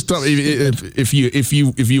 Just dumb. If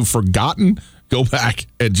you've forgotten, go back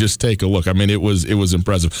and just take a look. I mean, it was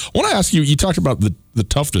impressive. I want to ask you talked about the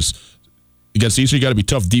toughness against Eastern. You got to be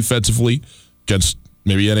tough defensively. Against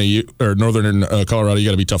maybe NAU or Northern Colorado, you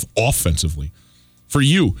got to be tough offensively. For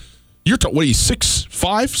you, you're what are you, 6'5",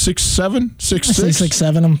 6'7", 6'6"?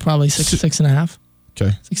 6'7". I'm probably 6'6.5".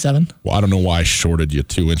 Okay. 6'7". Well, I don't know why I shorted you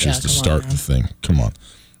 2 inches to start the thing. Come on.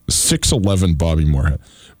 6'11" Bobby Moorhead.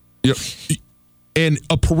 You know, and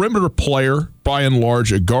a perimeter player, by and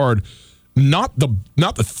large, a guard, not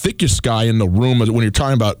the thickest guy in the room when you're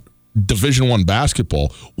talking about Division I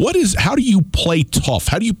basketball. How do you play tough?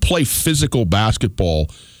 How do you play physical basketball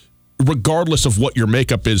regardless of what your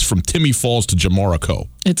makeup is, from Timmy Falls to Jamara Coe?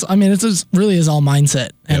 It really is all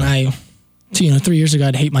mindset. And 3 years ago,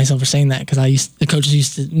 I'd hate myself for saying that because the coaches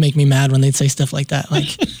used to make me mad when they'd say stuff like that.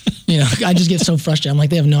 Like, I just get so frustrated. I'm like,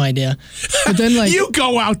 they have no idea. But then, like, you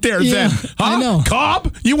go out there then, huh? I know.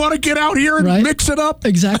 Cobb, you want to get out here and mix it up?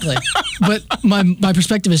 Exactly. But my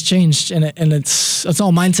perspective has changed, and it's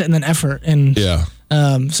all mindset and then effort. And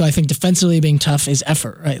so I think defensively being tough is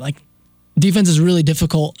effort, right? Like, defense is really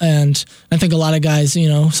difficult, and I think a lot of guys,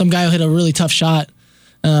 some guy will hit a really tough shot.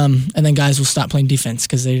 And then guys will stop playing defense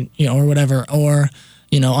because they, or whatever. Or,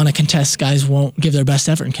 on a contest, guys won't give their best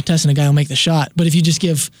effort in contest, and a guy will make the shot. But if you just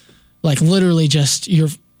give, like, literally just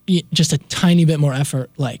a tiny bit more effort,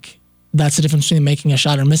 like, that's the difference between making a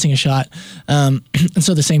shot or missing a shot. And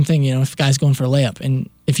so the same thing, if a guy's going for a layup, and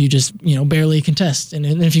if you just, barely contest, and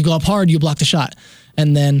if you go up hard, you block the shot.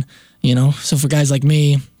 And then, so for guys like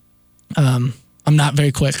me, I'm not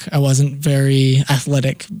very quick. I wasn't very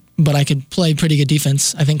athletic, but I could play pretty good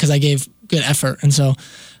defense, I think, because I gave good effort. And so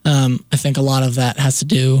I think a lot of that has to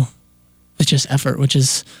do with just effort, which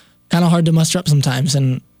is kind of hard to muster up sometimes.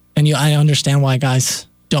 And I understand why guys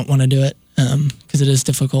don't want to do it, because it is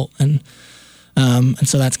difficult. And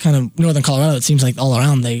so that's kind of Northern Colorado. It seems like all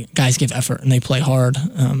around guys give effort and they play hard.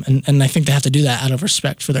 And I think they have to do that out of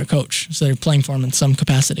respect for their coach. So they're playing for him in some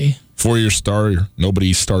capacity. 4-year starter.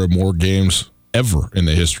 Nobody started more games ever in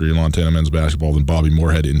the history of Montana men's basketball than Bobby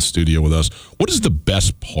Moorhead in studio with us. What is the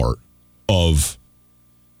best part of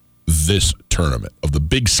this tournament, of the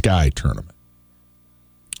Big Sky tournament?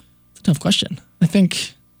 It's a tough question. I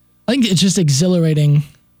think it's just exhilarating.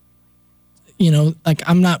 Like,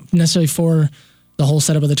 I'm not necessarily for the whole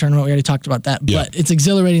setup of the tournament. We already talked about that, but it's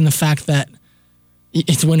exhilarating the fact that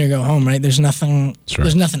it's win or go home, right? There's nothing.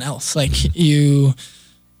 There's nothing else. Like,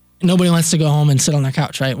 nobody wants to go home and sit on their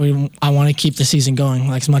couch, right? I want to keep the season going.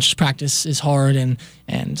 Like, as much as practice is hard and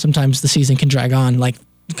sometimes the season can drag on, like,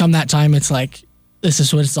 come that time, it's like, this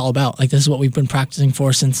is what it's all about. Like, this is what we've been practicing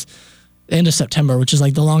for since the end of September, which is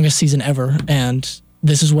like the longest season ever. And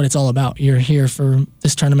this is what it's all about. You're here for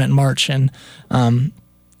this tournament in March. And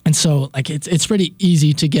so, like, it's pretty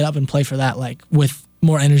easy to get up and play for that, like, with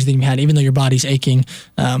more energy than you had, even though your body's aching.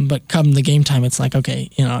 But come the game time, it's like, okay,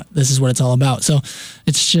 this is what it's all about. So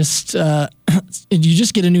it's just, you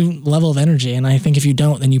just get a new level of energy. And I think if you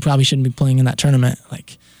don't, then you probably shouldn't be playing in that tournament.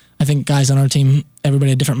 Like, I think guys on our team, everybody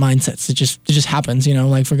had different mindsets. It just happens,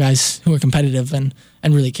 like for guys who are competitive and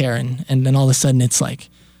really care. And then all of a sudden it's like,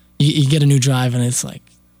 you get a new drive and it's like,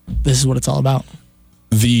 this is what it's all about.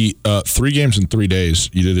 The 3 games in 3 days,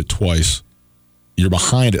 you did it twice. You're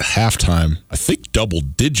behind at halftime, I think double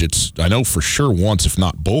digits. I know for sure once, if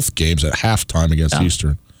not both games at halftime against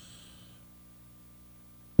Eastern.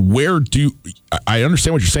 I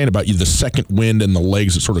understand what you're saying about the second wind and the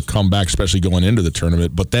legs that sort of come back, especially going into the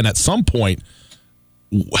tournament. But then at some point,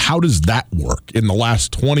 how does that work in the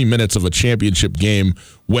last 20 minutes of a championship game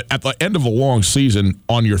at the end of a long season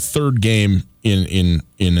on your third game in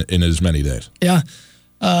as many days? Yeah.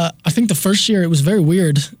 I think the first year it was very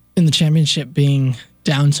weird in the championship being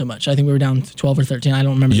down so much. I think we were down 12 or 13. I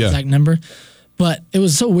don't remember the exact number. But it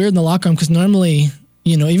was so weird in the locker room because normally,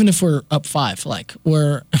 even if we're up 5, like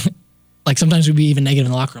we're like sometimes we'd be even negative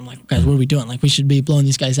in the locker room. Like, guys, what are we doing? Like, we should be blowing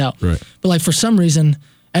these guys out. Right. But like for some reason,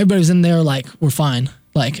 everybody was in there like, we're fine.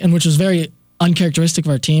 Like, and which was very uncharacteristic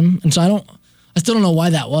of our team. And so I still don't know why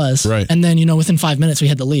that was. Right. And then, within 5 minutes we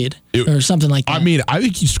had the lead or something like that. I mean, I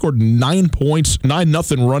think he scored 9 points,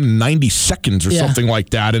 9-0 run in 90 seconds or something like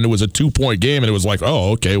that. And it was a 2-point game. And it was like,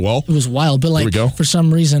 oh, okay, well. It was wild. But like, for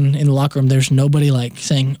some reason in the locker room, there's nobody like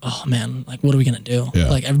saying, oh man, like, what are we going to do? Yeah.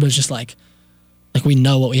 Like, everybody's just like, we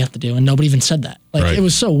know what we have to do. And nobody even said that. Like, It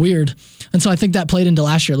was so weird. And so I think that played into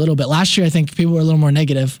last year a little bit. Last year, I think people were a little more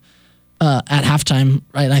negative at halftime,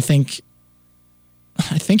 right? And I think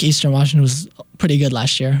Eastern Washington was pretty good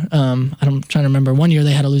last year. I'm trying to remember. One year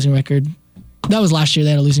they had a losing record. That was last year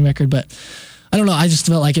they had a losing record, but I don't know. I just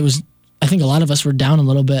felt like I think a lot of us were down a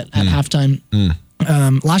little bit at halftime.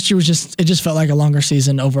 Last year it just felt like a longer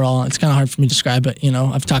season overall. It's kind of hard for me to describe it.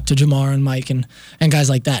 I've talked to Jamar and Mike and guys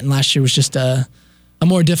like that. And last year was just a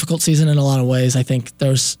more difficult season in a lot of ways. I think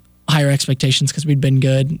there's higher expectations because we'd been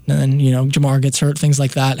good, and then Jamar gets hurt, things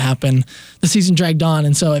like that happen. The season dragged on,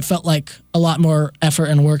 and so it felt like a lot more effort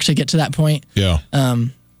and work to get to that point. Yeah.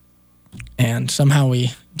 And somehow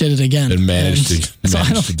we did it again. And managed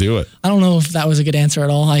to do it. I don't know if that was a good answer at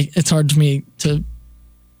all. It's hard for me to.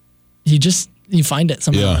 You find it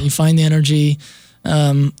somehow. Yeah. You find the energy.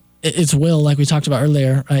 It's will, like we talked about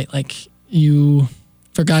earlier, right? Like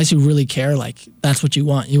for guys who really care, like that's what you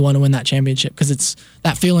want. You want to win that championship because it's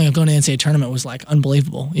that feeling of going to the NCAA tournament was like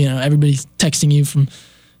unbelievable. Everybody's texting you from,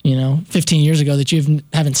 15 years ago that you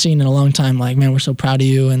haven't seen in a long time. Like, man, we're so proud of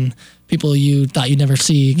you. And people you thought you'd never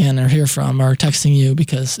see again or hear from are texting you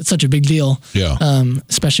because it's such a big deal. Yeah.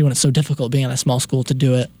 Especially when it's so difficult being at a small school to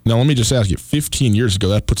do it. Now, let me just ask you, 15 years ago,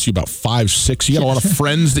 that puts you about 5, 6. You got a lot of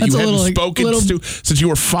friends that you hadn't spoken to since you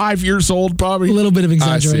were 5 years old, probably? A little bit of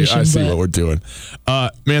exaggeration. I see what we're doing.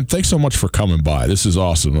 Man, thanks so much for coming by. This is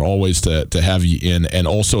awesome. Always to have you in, and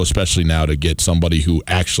also especially now to get somebody who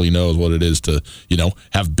actually knows what it is to,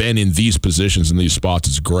 have been in these positions, in these spots.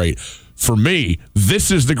 It's great. For me,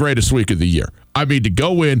 this is the greatest week of the year. I mean, to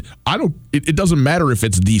go in, it doesn't matter if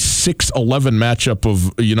it's the 6-11 matchup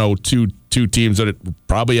of, two teams that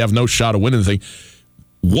probably have no shot of winning the thing.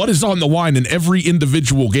 What is on the line in every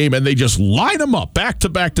individual game, and they just line them up back to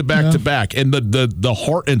back to back to back, and the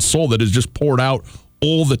heart and soul that is just poured out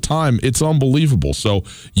all the time. It's unbelievable. So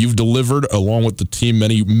you've delivered, along with the team,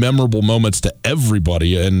 many memorable moments to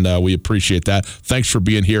everybody, and we appreciate that. Thanks for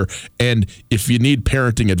being here. And if you need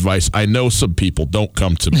parenting advice, I know some people. Don't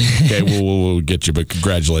come to me. Okay, we'll get you, but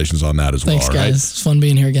congratulations on that as well. Thanks, guys. Right? It's fun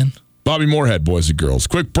being here again. Bobby Moorhead, boys and girls.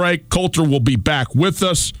 Quick break. Coulter will be back with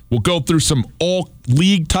us. We'll go through some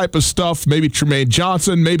all-league type of stuff, maybe Tremaine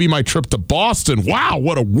Johnson, maybe my trip to Boston. Wow,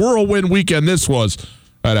 what a whirlwind weekend this was.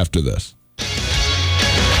 Right after this.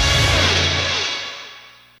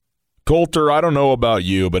 Coulter, I don't know about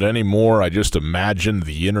you, but anymore I just imagine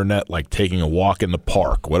the internet like taking a walk in the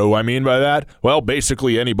park. What do I mean by that? Well,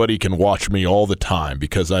 basically anybody can watch me all the time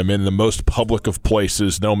because I'm in the most public of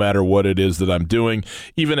places no matter what it is that I'm doing.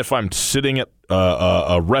 Even if I'm sitting at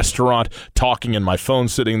a restaurant talking and my phone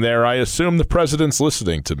sitting there, I assume the president's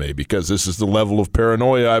listening to me because this is the level of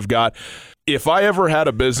paranoia I've got. If I ever had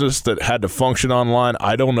a business that had to function online,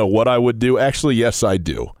 I don't know what I would do. Actually, yes, I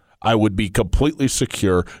do. I would be completely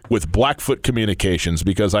secure with Blackfoot Communications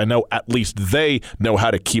because I know at least they know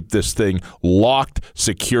how to keep this thing locked,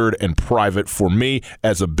 secured, and private for me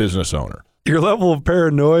as a business owner. Your level of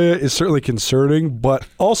paranoia is certainly concerning, but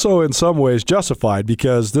also in some ways justified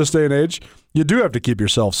because this day and age, you do have to keep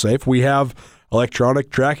yourself safe. We have electronic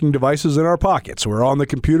tracking devices in our pockets. We're on the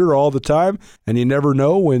computer all the time, and you never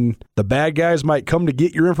know when the bad guys might come to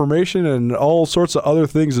get your information and all sorts of other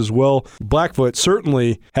things as well. Blackfoot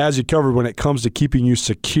certainly has you covered when it comes to keeping you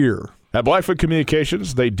secure. At Blackfoot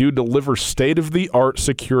Communications, they do deliver state-of-the-art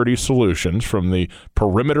security solutions from the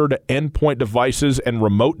perimeter to endpoint devices and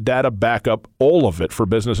remote data backup, all of it for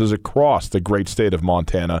businesses across the great state of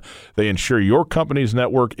Montana. They ensure your company's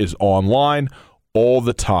network is online all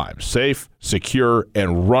the time, safe, secure,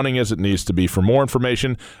 and running as it needs to be. For more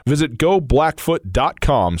information, visit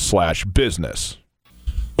goblackfoot.com/business.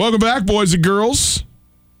 Welcome back, boys and girls.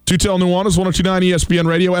 Tutel Nuanez, 102.9 ESPN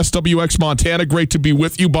Radio, SWX Montana. Great to be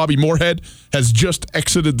with you. Bobby Moorhead has just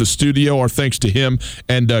exited the studio. Our thanks to him,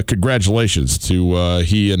 and congratulations to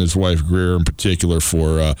he and his wife, Greer, in particular,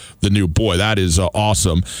 for the new boy. That is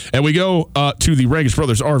awesome. And we go to the Rankish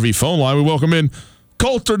Brothers RV phone line. We welcome in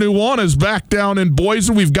Coulter Nuanez back down in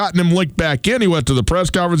Boise. We've gotten him linked back in. He went to the press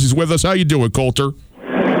conference. He's with us. How you doing, Coulter?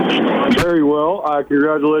 Very well.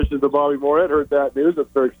 Congratulations to Bobby Moorhead. Heard that news. That's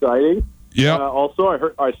very exciting. Yeah.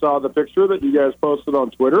 Also, I saw the picture that you guys posted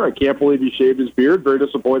on Twitter. I can't believe he shaved his beard. Very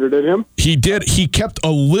disappointed in him. He did. He kept a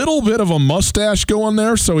little bit of a mustache going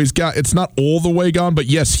there, so it's not all the way gone. But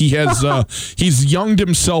yes, he has. He's younged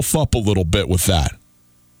himself up a little bit with that.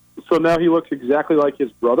 So now he looks exactly like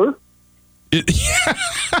his brother.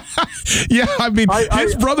 Yeah, I mean,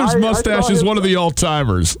 his brother's mustache is one of the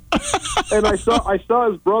all-timers. And I saw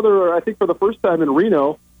his brother, I think, for the first time in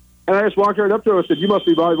Reno, and I just walked right up to him and said, "You must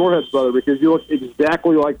be Bobby Moorhead's brother because you look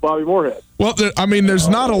exactly like Bobby Moorhead." Well, there's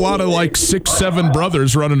not a lot of like 6, 7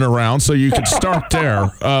 brothers running around, so you could start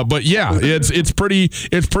there. But yeah, it's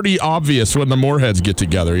pretty obvious when the Moorheads get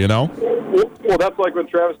together, you know. Well, that's like when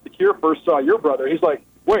Travis DeCuire first saw your brother. He's like,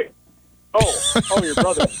 "Wait. Oh, your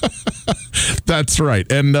brother." That's right.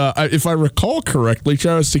 And if I recall correctly,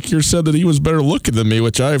 Travis DeCuire said that he was better looking than me,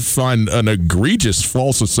 which I find an egregious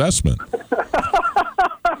false assessment.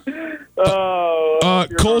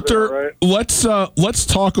 Coulter, let's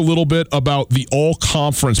talk a little bit about the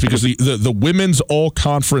all-conference, because the women's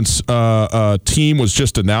all-conference team was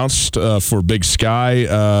just announced for Big Sky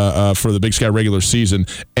for the Big Sky regular season,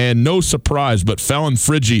 and no surprise, but Fallon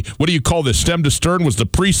Frigge, what do you call this? Stem to Stern was the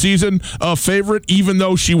preseason favorite, even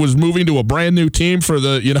though she was moving to a brand new team for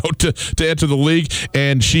the to enter the league,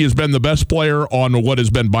 and she has been the best player on what has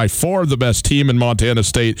been by far the best team in Montana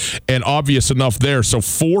State, and obvious enough there. So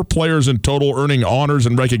 4 players in total earning honors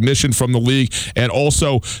and recognition from the league, and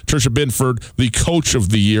also Tricia Binford, the coach of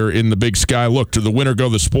the year in the Big Sky. Look, to the winner go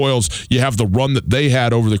the spoils. You have the run that they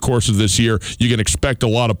had over the course of this year. You can expect a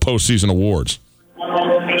lot of postseason awards.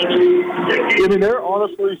 I mean, they're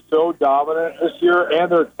honestly so dominant this year,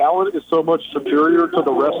 and their talent is so much superior to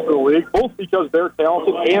the rest of the league, both because they're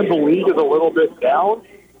talented and the league is a little bit down,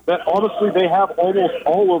 that honestly they have almost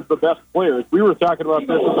all of the best players. We were talking about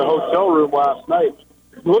this in the hotel room last night.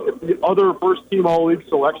 Look at the other first-team all-league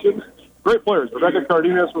selections. Great players. Rebecca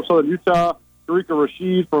Cardenas from Southern Utah, Tarika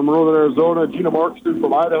Rashid from Northern Arizona, Gina Markson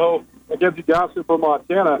from Idaho, Mackenzie Johnson from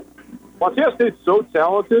Montana. Montana State's so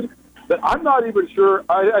talented that I'm not even sure.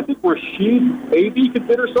 I think Rashid maybe could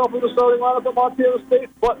fit herself in the starting lineup at Montana State,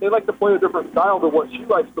 but they like to play a different style than what she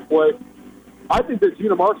likes to play. I think that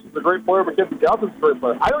Gina Markson's a great player, Mackenzie Johnson's a great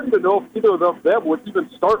player. I don't even know if either of them would even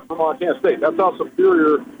start for Montana State. That's how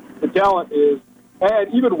superior the talent is.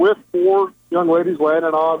 And even with 4 young ladies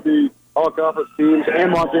landing on the all-conference teams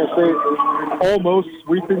and Montana State almost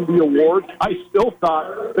sweeping the awards, I still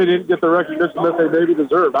thought they didn't get the recognition that they maybe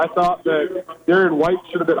deserved. I thought that Darian White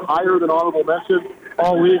should have been higher than honorable mention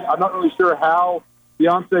all league. I'm not really sure how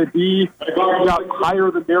Beyonce B got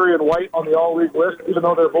higher than Darian White on the all-league list, even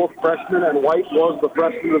though they're both freshmen, and White was the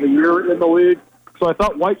freshman of the year in the league. So I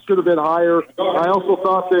thought White should have been higher. I also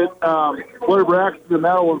thought that Blair Braxton and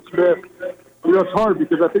Madeline Smith, it's hard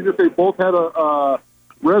because I think that they both had a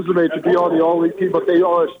resume to be on the all-league team, but they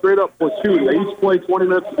are a straight-up platoon. They each play 20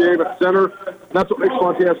 minutes a game at center, and that's what makes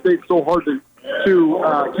Montana State so hard to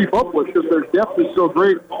keep up with, because their depth is so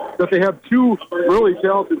great that they have 2 really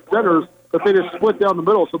talented centers that they just split down the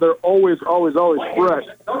middle, so they're always fresh.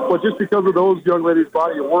 But just because of those young ladies'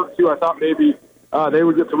 body of work, too, I thought maybe they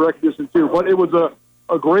would get some recognition, too. But it was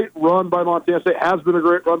a great run by Montana State, has been a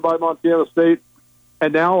great run by Montana State,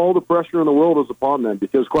 and now all the pressure in the world is upon them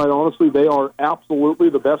because, quite honestly, they are absolutely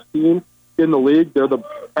the best team in the league. They're the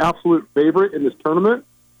absolute favorite in this tournament,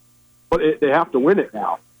 but they have to win it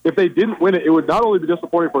now. If they didn't win it, it would not only be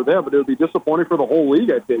disappointing for them, but it would be disappointing for the whole league,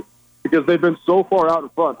 I think, because they've been so far out in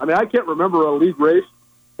front. I mean, I can't remember a league race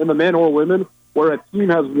in the men or women where a team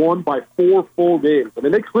has won by 4 full games. I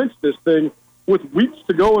mean, they clinched this thing with weeks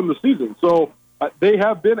to go in the season. So they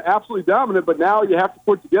have been absolutely dominant, but now you have to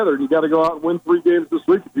put together, and you got to go out and win 3 games this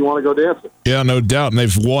week if you want to go dancing. Yeah, no doubt. And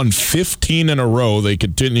they've won 15 in a row. They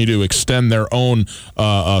continue to extend their own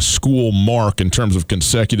school mark in terms of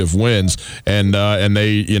consecutive wins. And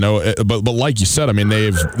they, but like you said, I mean,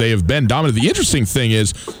 they have been dominant. The interesting thing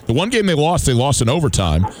is the one game they lost in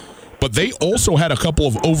overtime. But they also had a couple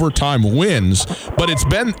of overtime wins. But it's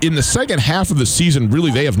been in the second half of the season, really,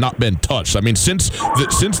 they have not been touched. I mean, since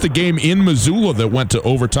the game in Missoula that went to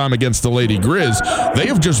overtime against the Lady Grizz, they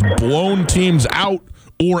have just blown teams out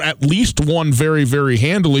or at least won very, very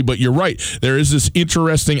handily. But you're right. There is this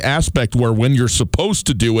interesting aspect where when you're supposed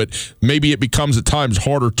to do it, maybe it becomes at times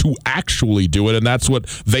harder to actually do it, and that's what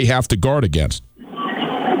they have to guard against.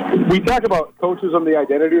 We talk about coaches and the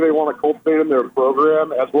identity they want to cultivate in their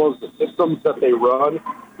program, as well as the systems that they run.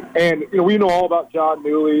 And, we know all about John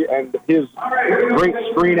Newley and his great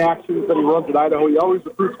screen actions that he runs at Idaho. He always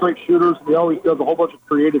recruits great shooters, and he always does a whole bunch of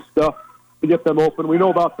creative stuff to get them open. We know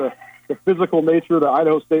about the physical nature that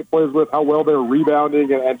Idaho State plays with, how well they're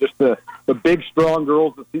rebounding, and just the big, strong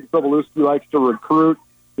girls that Steve Sobolewski likes to recruit.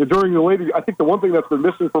 During the lady, I think the one thing that's been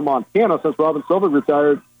missing from Montana since Robin Selvig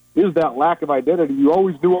retired is that lack of identity. You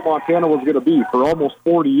always knew what Montana was going to be for almost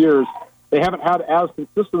 40 years. They haven't had as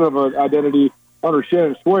consistent of an identity under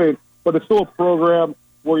Shannon Swain, but it's still a program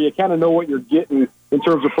where you kind of know what you're getting in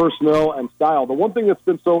terms of personnel and style. The one thing that's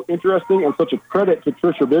been so interesting and such a credit to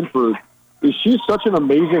Tricia Binford is she's such an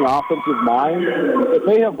amazing offensive mind that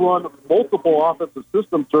they have run multiple offensive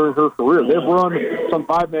systems during her career. They've run some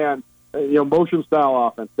 5-man motion style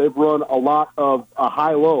offense. They've run a lot of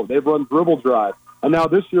high-low. They've run dribble drive. And now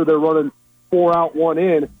this year they're running 4 out, 1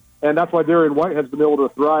 in, and that's why Darian White has been able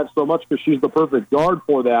to thrive so much because she's the perfect guard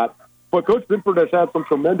for that. But Coach Binford has had some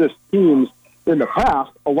tremendous teams in the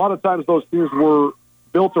past. A lot of times those teams were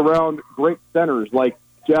built around great centers like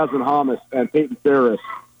Jasmine Hamas and Peyton Ferris.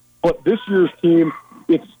 But this year's team,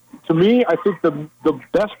 it's to me, I think the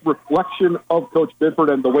best reflection of Coach Binford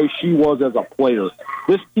and the way she was as a player.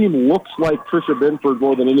 This team looks like Tricia Binford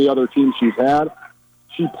more than any other team she's had.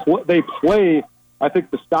 They play, I think,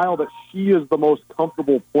 the style that she is the most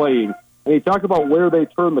comfortable playing. And you talk about where they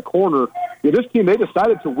turn the corner. This team, they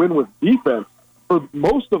decided to win with defense for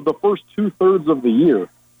most of the first 2/3 of the year.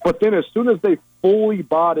 But then as soon as they fully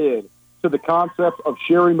bought in to the concept of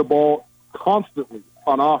sharing the ball constantly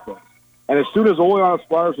on offense, and as soon as Oleana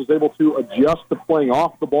Squires was able to adjust to playing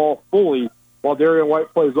off the ball fully while Darian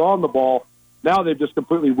White plays on the ball, now they've just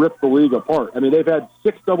completely ripped the league apart. I mean, they've had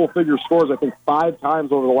 6 double-figure scores, I think, 5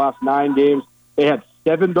 times over the last 9 games. They had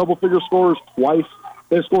 7 double-figure scores twice.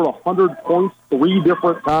 They scored 100 points 3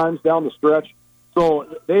 different times down the stretch. So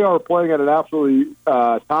they are playing at an absolutely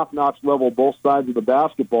top-notch level, both sides of the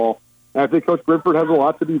basketball. And I think Coach Binford has a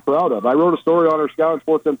lot to be proud of. I wrote a story on her,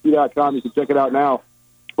 SkylineSportsMT.com. You can check it out now.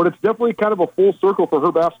 But it's definitely kind of a full circle for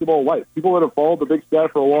her basketball life. People that have followed the Big Sky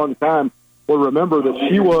for a long time will remember that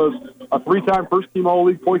she was a 3-time first-team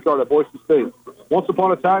All-League point guard at Boise State. Once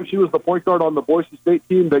upon a time, she was the point guard on the Boise State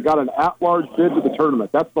team that got an at-large bid to the tournament.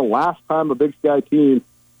 That's the last time a Big Sky team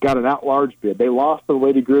got an at-large bid. They lost to the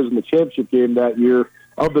Lady Grizz in the championship game that year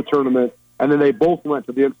of the tournament, and then they both went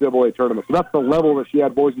to the NCAA tournament. So that's the level that she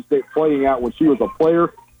had Boise State playing at when she was a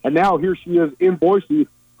player. And now here she is in Boise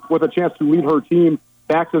with a chance to lead her team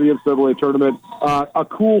back to the NCAA tournament. A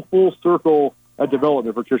cool full circle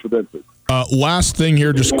development for Tricia Binford. Last thing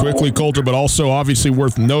here, just quickly, Colter, but also obviously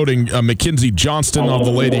worth noting, Mackenzie Johnston of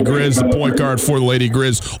the Lady Grizz, the point guard for the Lady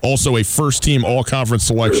Grizz, also a first-team all-conference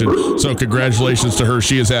selection. So congratulations to her.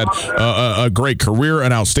 She has had a great career,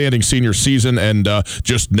 an outstanding senior season, and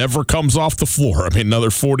just never comes off the floor. I mean, another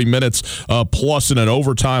 40 minutes plus in an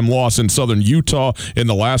overtime loss in Southern Utah in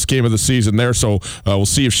the last game of the season there. So we'll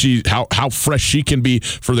see if how fresh she can be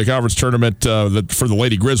for the conference tournament for the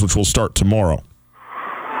Lady Grizz, which will start tomorrow.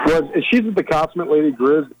 Well, she's the consummate Lady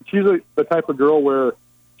Grizz. She's the type of girl where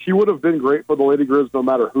she would have been great for the Lady Grizz no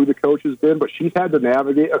matter who the coach has been, but she's had to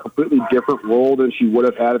navigate a completely different role than she would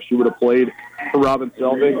have had if she would have played for Robin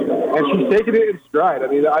Selvig. And she's taken it in stride. I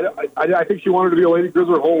mean, I think she wanted to be a Lady Grizz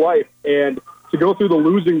her whole life. And to go through the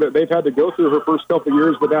losing that they've had to go through her first couple of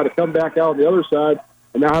years, but now to come back out on the other side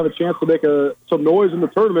and now have a chance to make some noise in the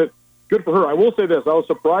tournament, good for her. I will say this. I was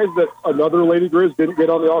surprised that another Lady Grizz didn't get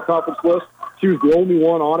on the all-conference list. She was the only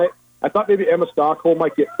one on it. I thought maybe Emma Stockholm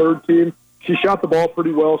might get third team. She shot the ball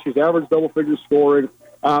pretty well. She's averaged double-figure scoring.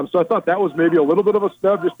 So I thought that was maybe a little bit of a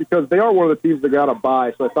snub just because they are one of the teams that got a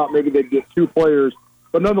bye. So I thought maybe they'd get 2 players.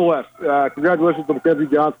 But nonetheless, congratulations to Mackenzie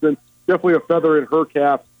Johnston. Definitely a feather in her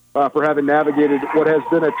cap for having navigated what has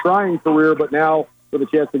been a trying career, but now with a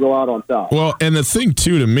chance to go out on top. Well, and the thing,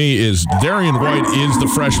 too, to me is Darian White is the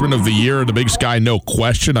freshman of the year in the Big Sky, no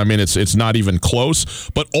question. I mean, it's not even close.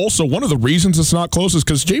 But also, one of the reasons it's not close is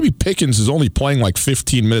because Jamie Pickens is only playing like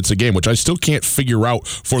 15 minutes a game, which I still can't figure out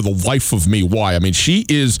for the life of me why. I mean, she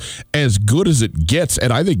is as good as it gets,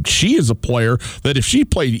 and I think she is a player that if she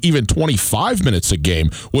played even 25 minutes a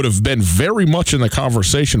game would have been very much in the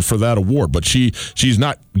conversation for that award. But she's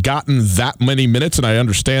not gotten that many minutes, and I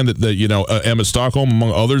understand that Emma Stockholm,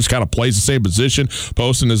 among others, kind of plays the same position.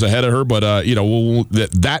 Poston is ahead of her, but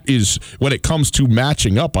that is when it comes to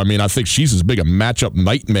matching up. I mean, I think she's as big a matchup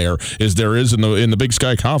nightmare as there is in the Big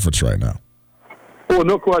Sky Conference right now. Well,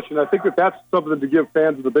 no question. I think that's something to give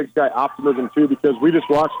fans of the Big Sky optimism too, because we just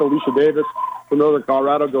watched Alicia Davis from Northern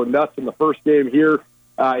Colorado go nuts in the first game here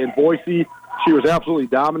in Boise. She was absolutely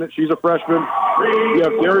dominant. She's a freshman. You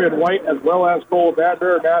have Darian White as well as Cole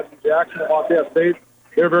Badbear and Madison Jackson at Montana State.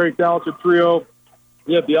 They're a very talented trio.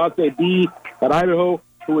 You have Beyonce B at Idaho,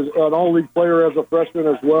 who was an all-league player as a freshman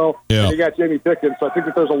as well. Yeah. And you got Jamie Pickens. So I think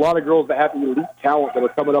that there's a lot of girls that have elite talent that are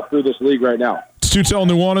coming up through this league right now. Tutel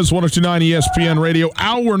Nuanez, 102.9 ESPN Radio.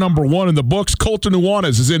 Hour number 1 in the books. Colter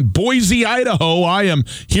Nuanez is in Boise, Idaho. I am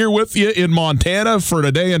here with you in Montana for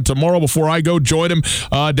today and tomorrow before I go join him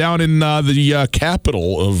down in the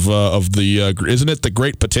capital of the, isn't it the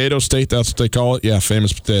Great Potato State? That's what they call it? Yeah,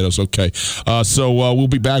 famous potatoes. Okay. So we'll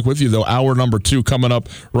be back with you, though. Hour number 2 coming up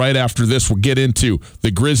right after this. We'll get into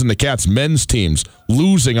the Grizz and the Cats men's teams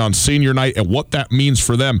losing on senior night and what that means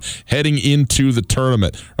for them heading into the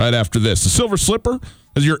tournament right after this. The Silver Slipper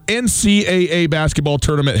is your NCAA basketball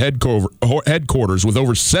tournament headquarters with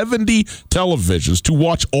over 70 televisions to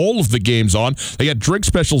watch all of the games on. They got drink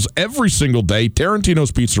specials every single day.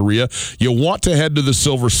 Tarantino's Pizzeria. You want to head to the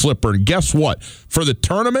Silver Slipper. And guess what? For the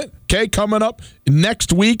tournament, coming up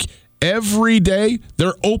next week, every day.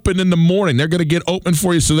 They're open in the morning. They're going to get open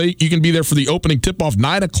for you so you can be there for the opening tip-off,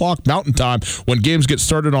 9 o'clock Mountain Time. When games get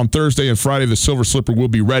started on Thursday and Friday, the Silver Slipper will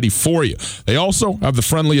be ready for you. They also have the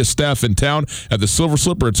friendliest staff in town. At the Silver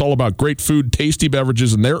Slipper, it's all about great food, tasty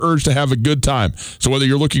beverages, and their urge to have a good time. So whether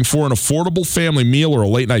you're looking for an affordable family meal or a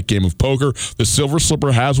late-night game of poker, the Silver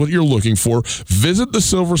Slipper has what you're looking for. Visit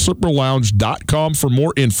thesilverslipperlounge.com for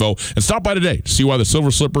more info and stop by today to see why the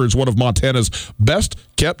Silver Slipper is one of Montana's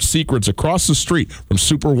best-kept secrets across the street from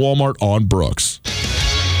Super Walmart on Brooks.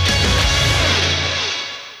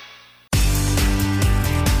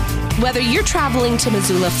 Whether you're traveling to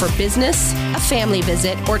Missoula for business, a family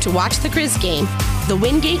visit, or to watch the Grizz game, the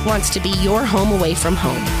Wingate wants to be your home away from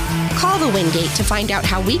home. Call the Wingate to find out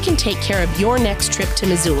how we can take care of your next trip to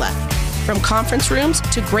Missoula. From conference rooms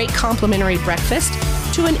to great complimentary breakfast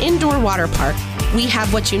to an indoor water park, we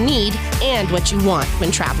have what you need and what you want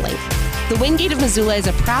when traveling. The Wingate of Missoula is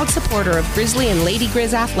a proud supporter of Grizzly and Lady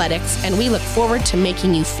Grizz athletics, and we look forward to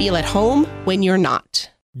making you feel at home when you're not.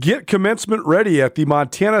 Get commencement ready at the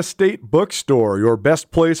Montana State Bookstore, your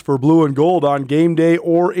best place for blue and gold on game day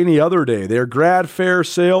or any other day. Their grad fair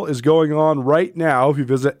sale is going on right now if you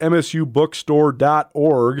visit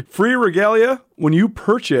msubookstore.org. Free regalia when you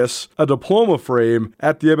purchase a diploma frame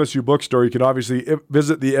at the MSU Bookstore. You can obviously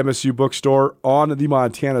visit the MSU Bookstore on the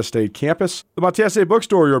Montana State campus. The Montana State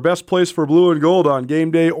Bookstore, your best place for blue and gold on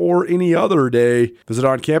game day or any other day. Visit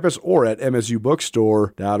on campus or at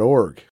msubookstore.org.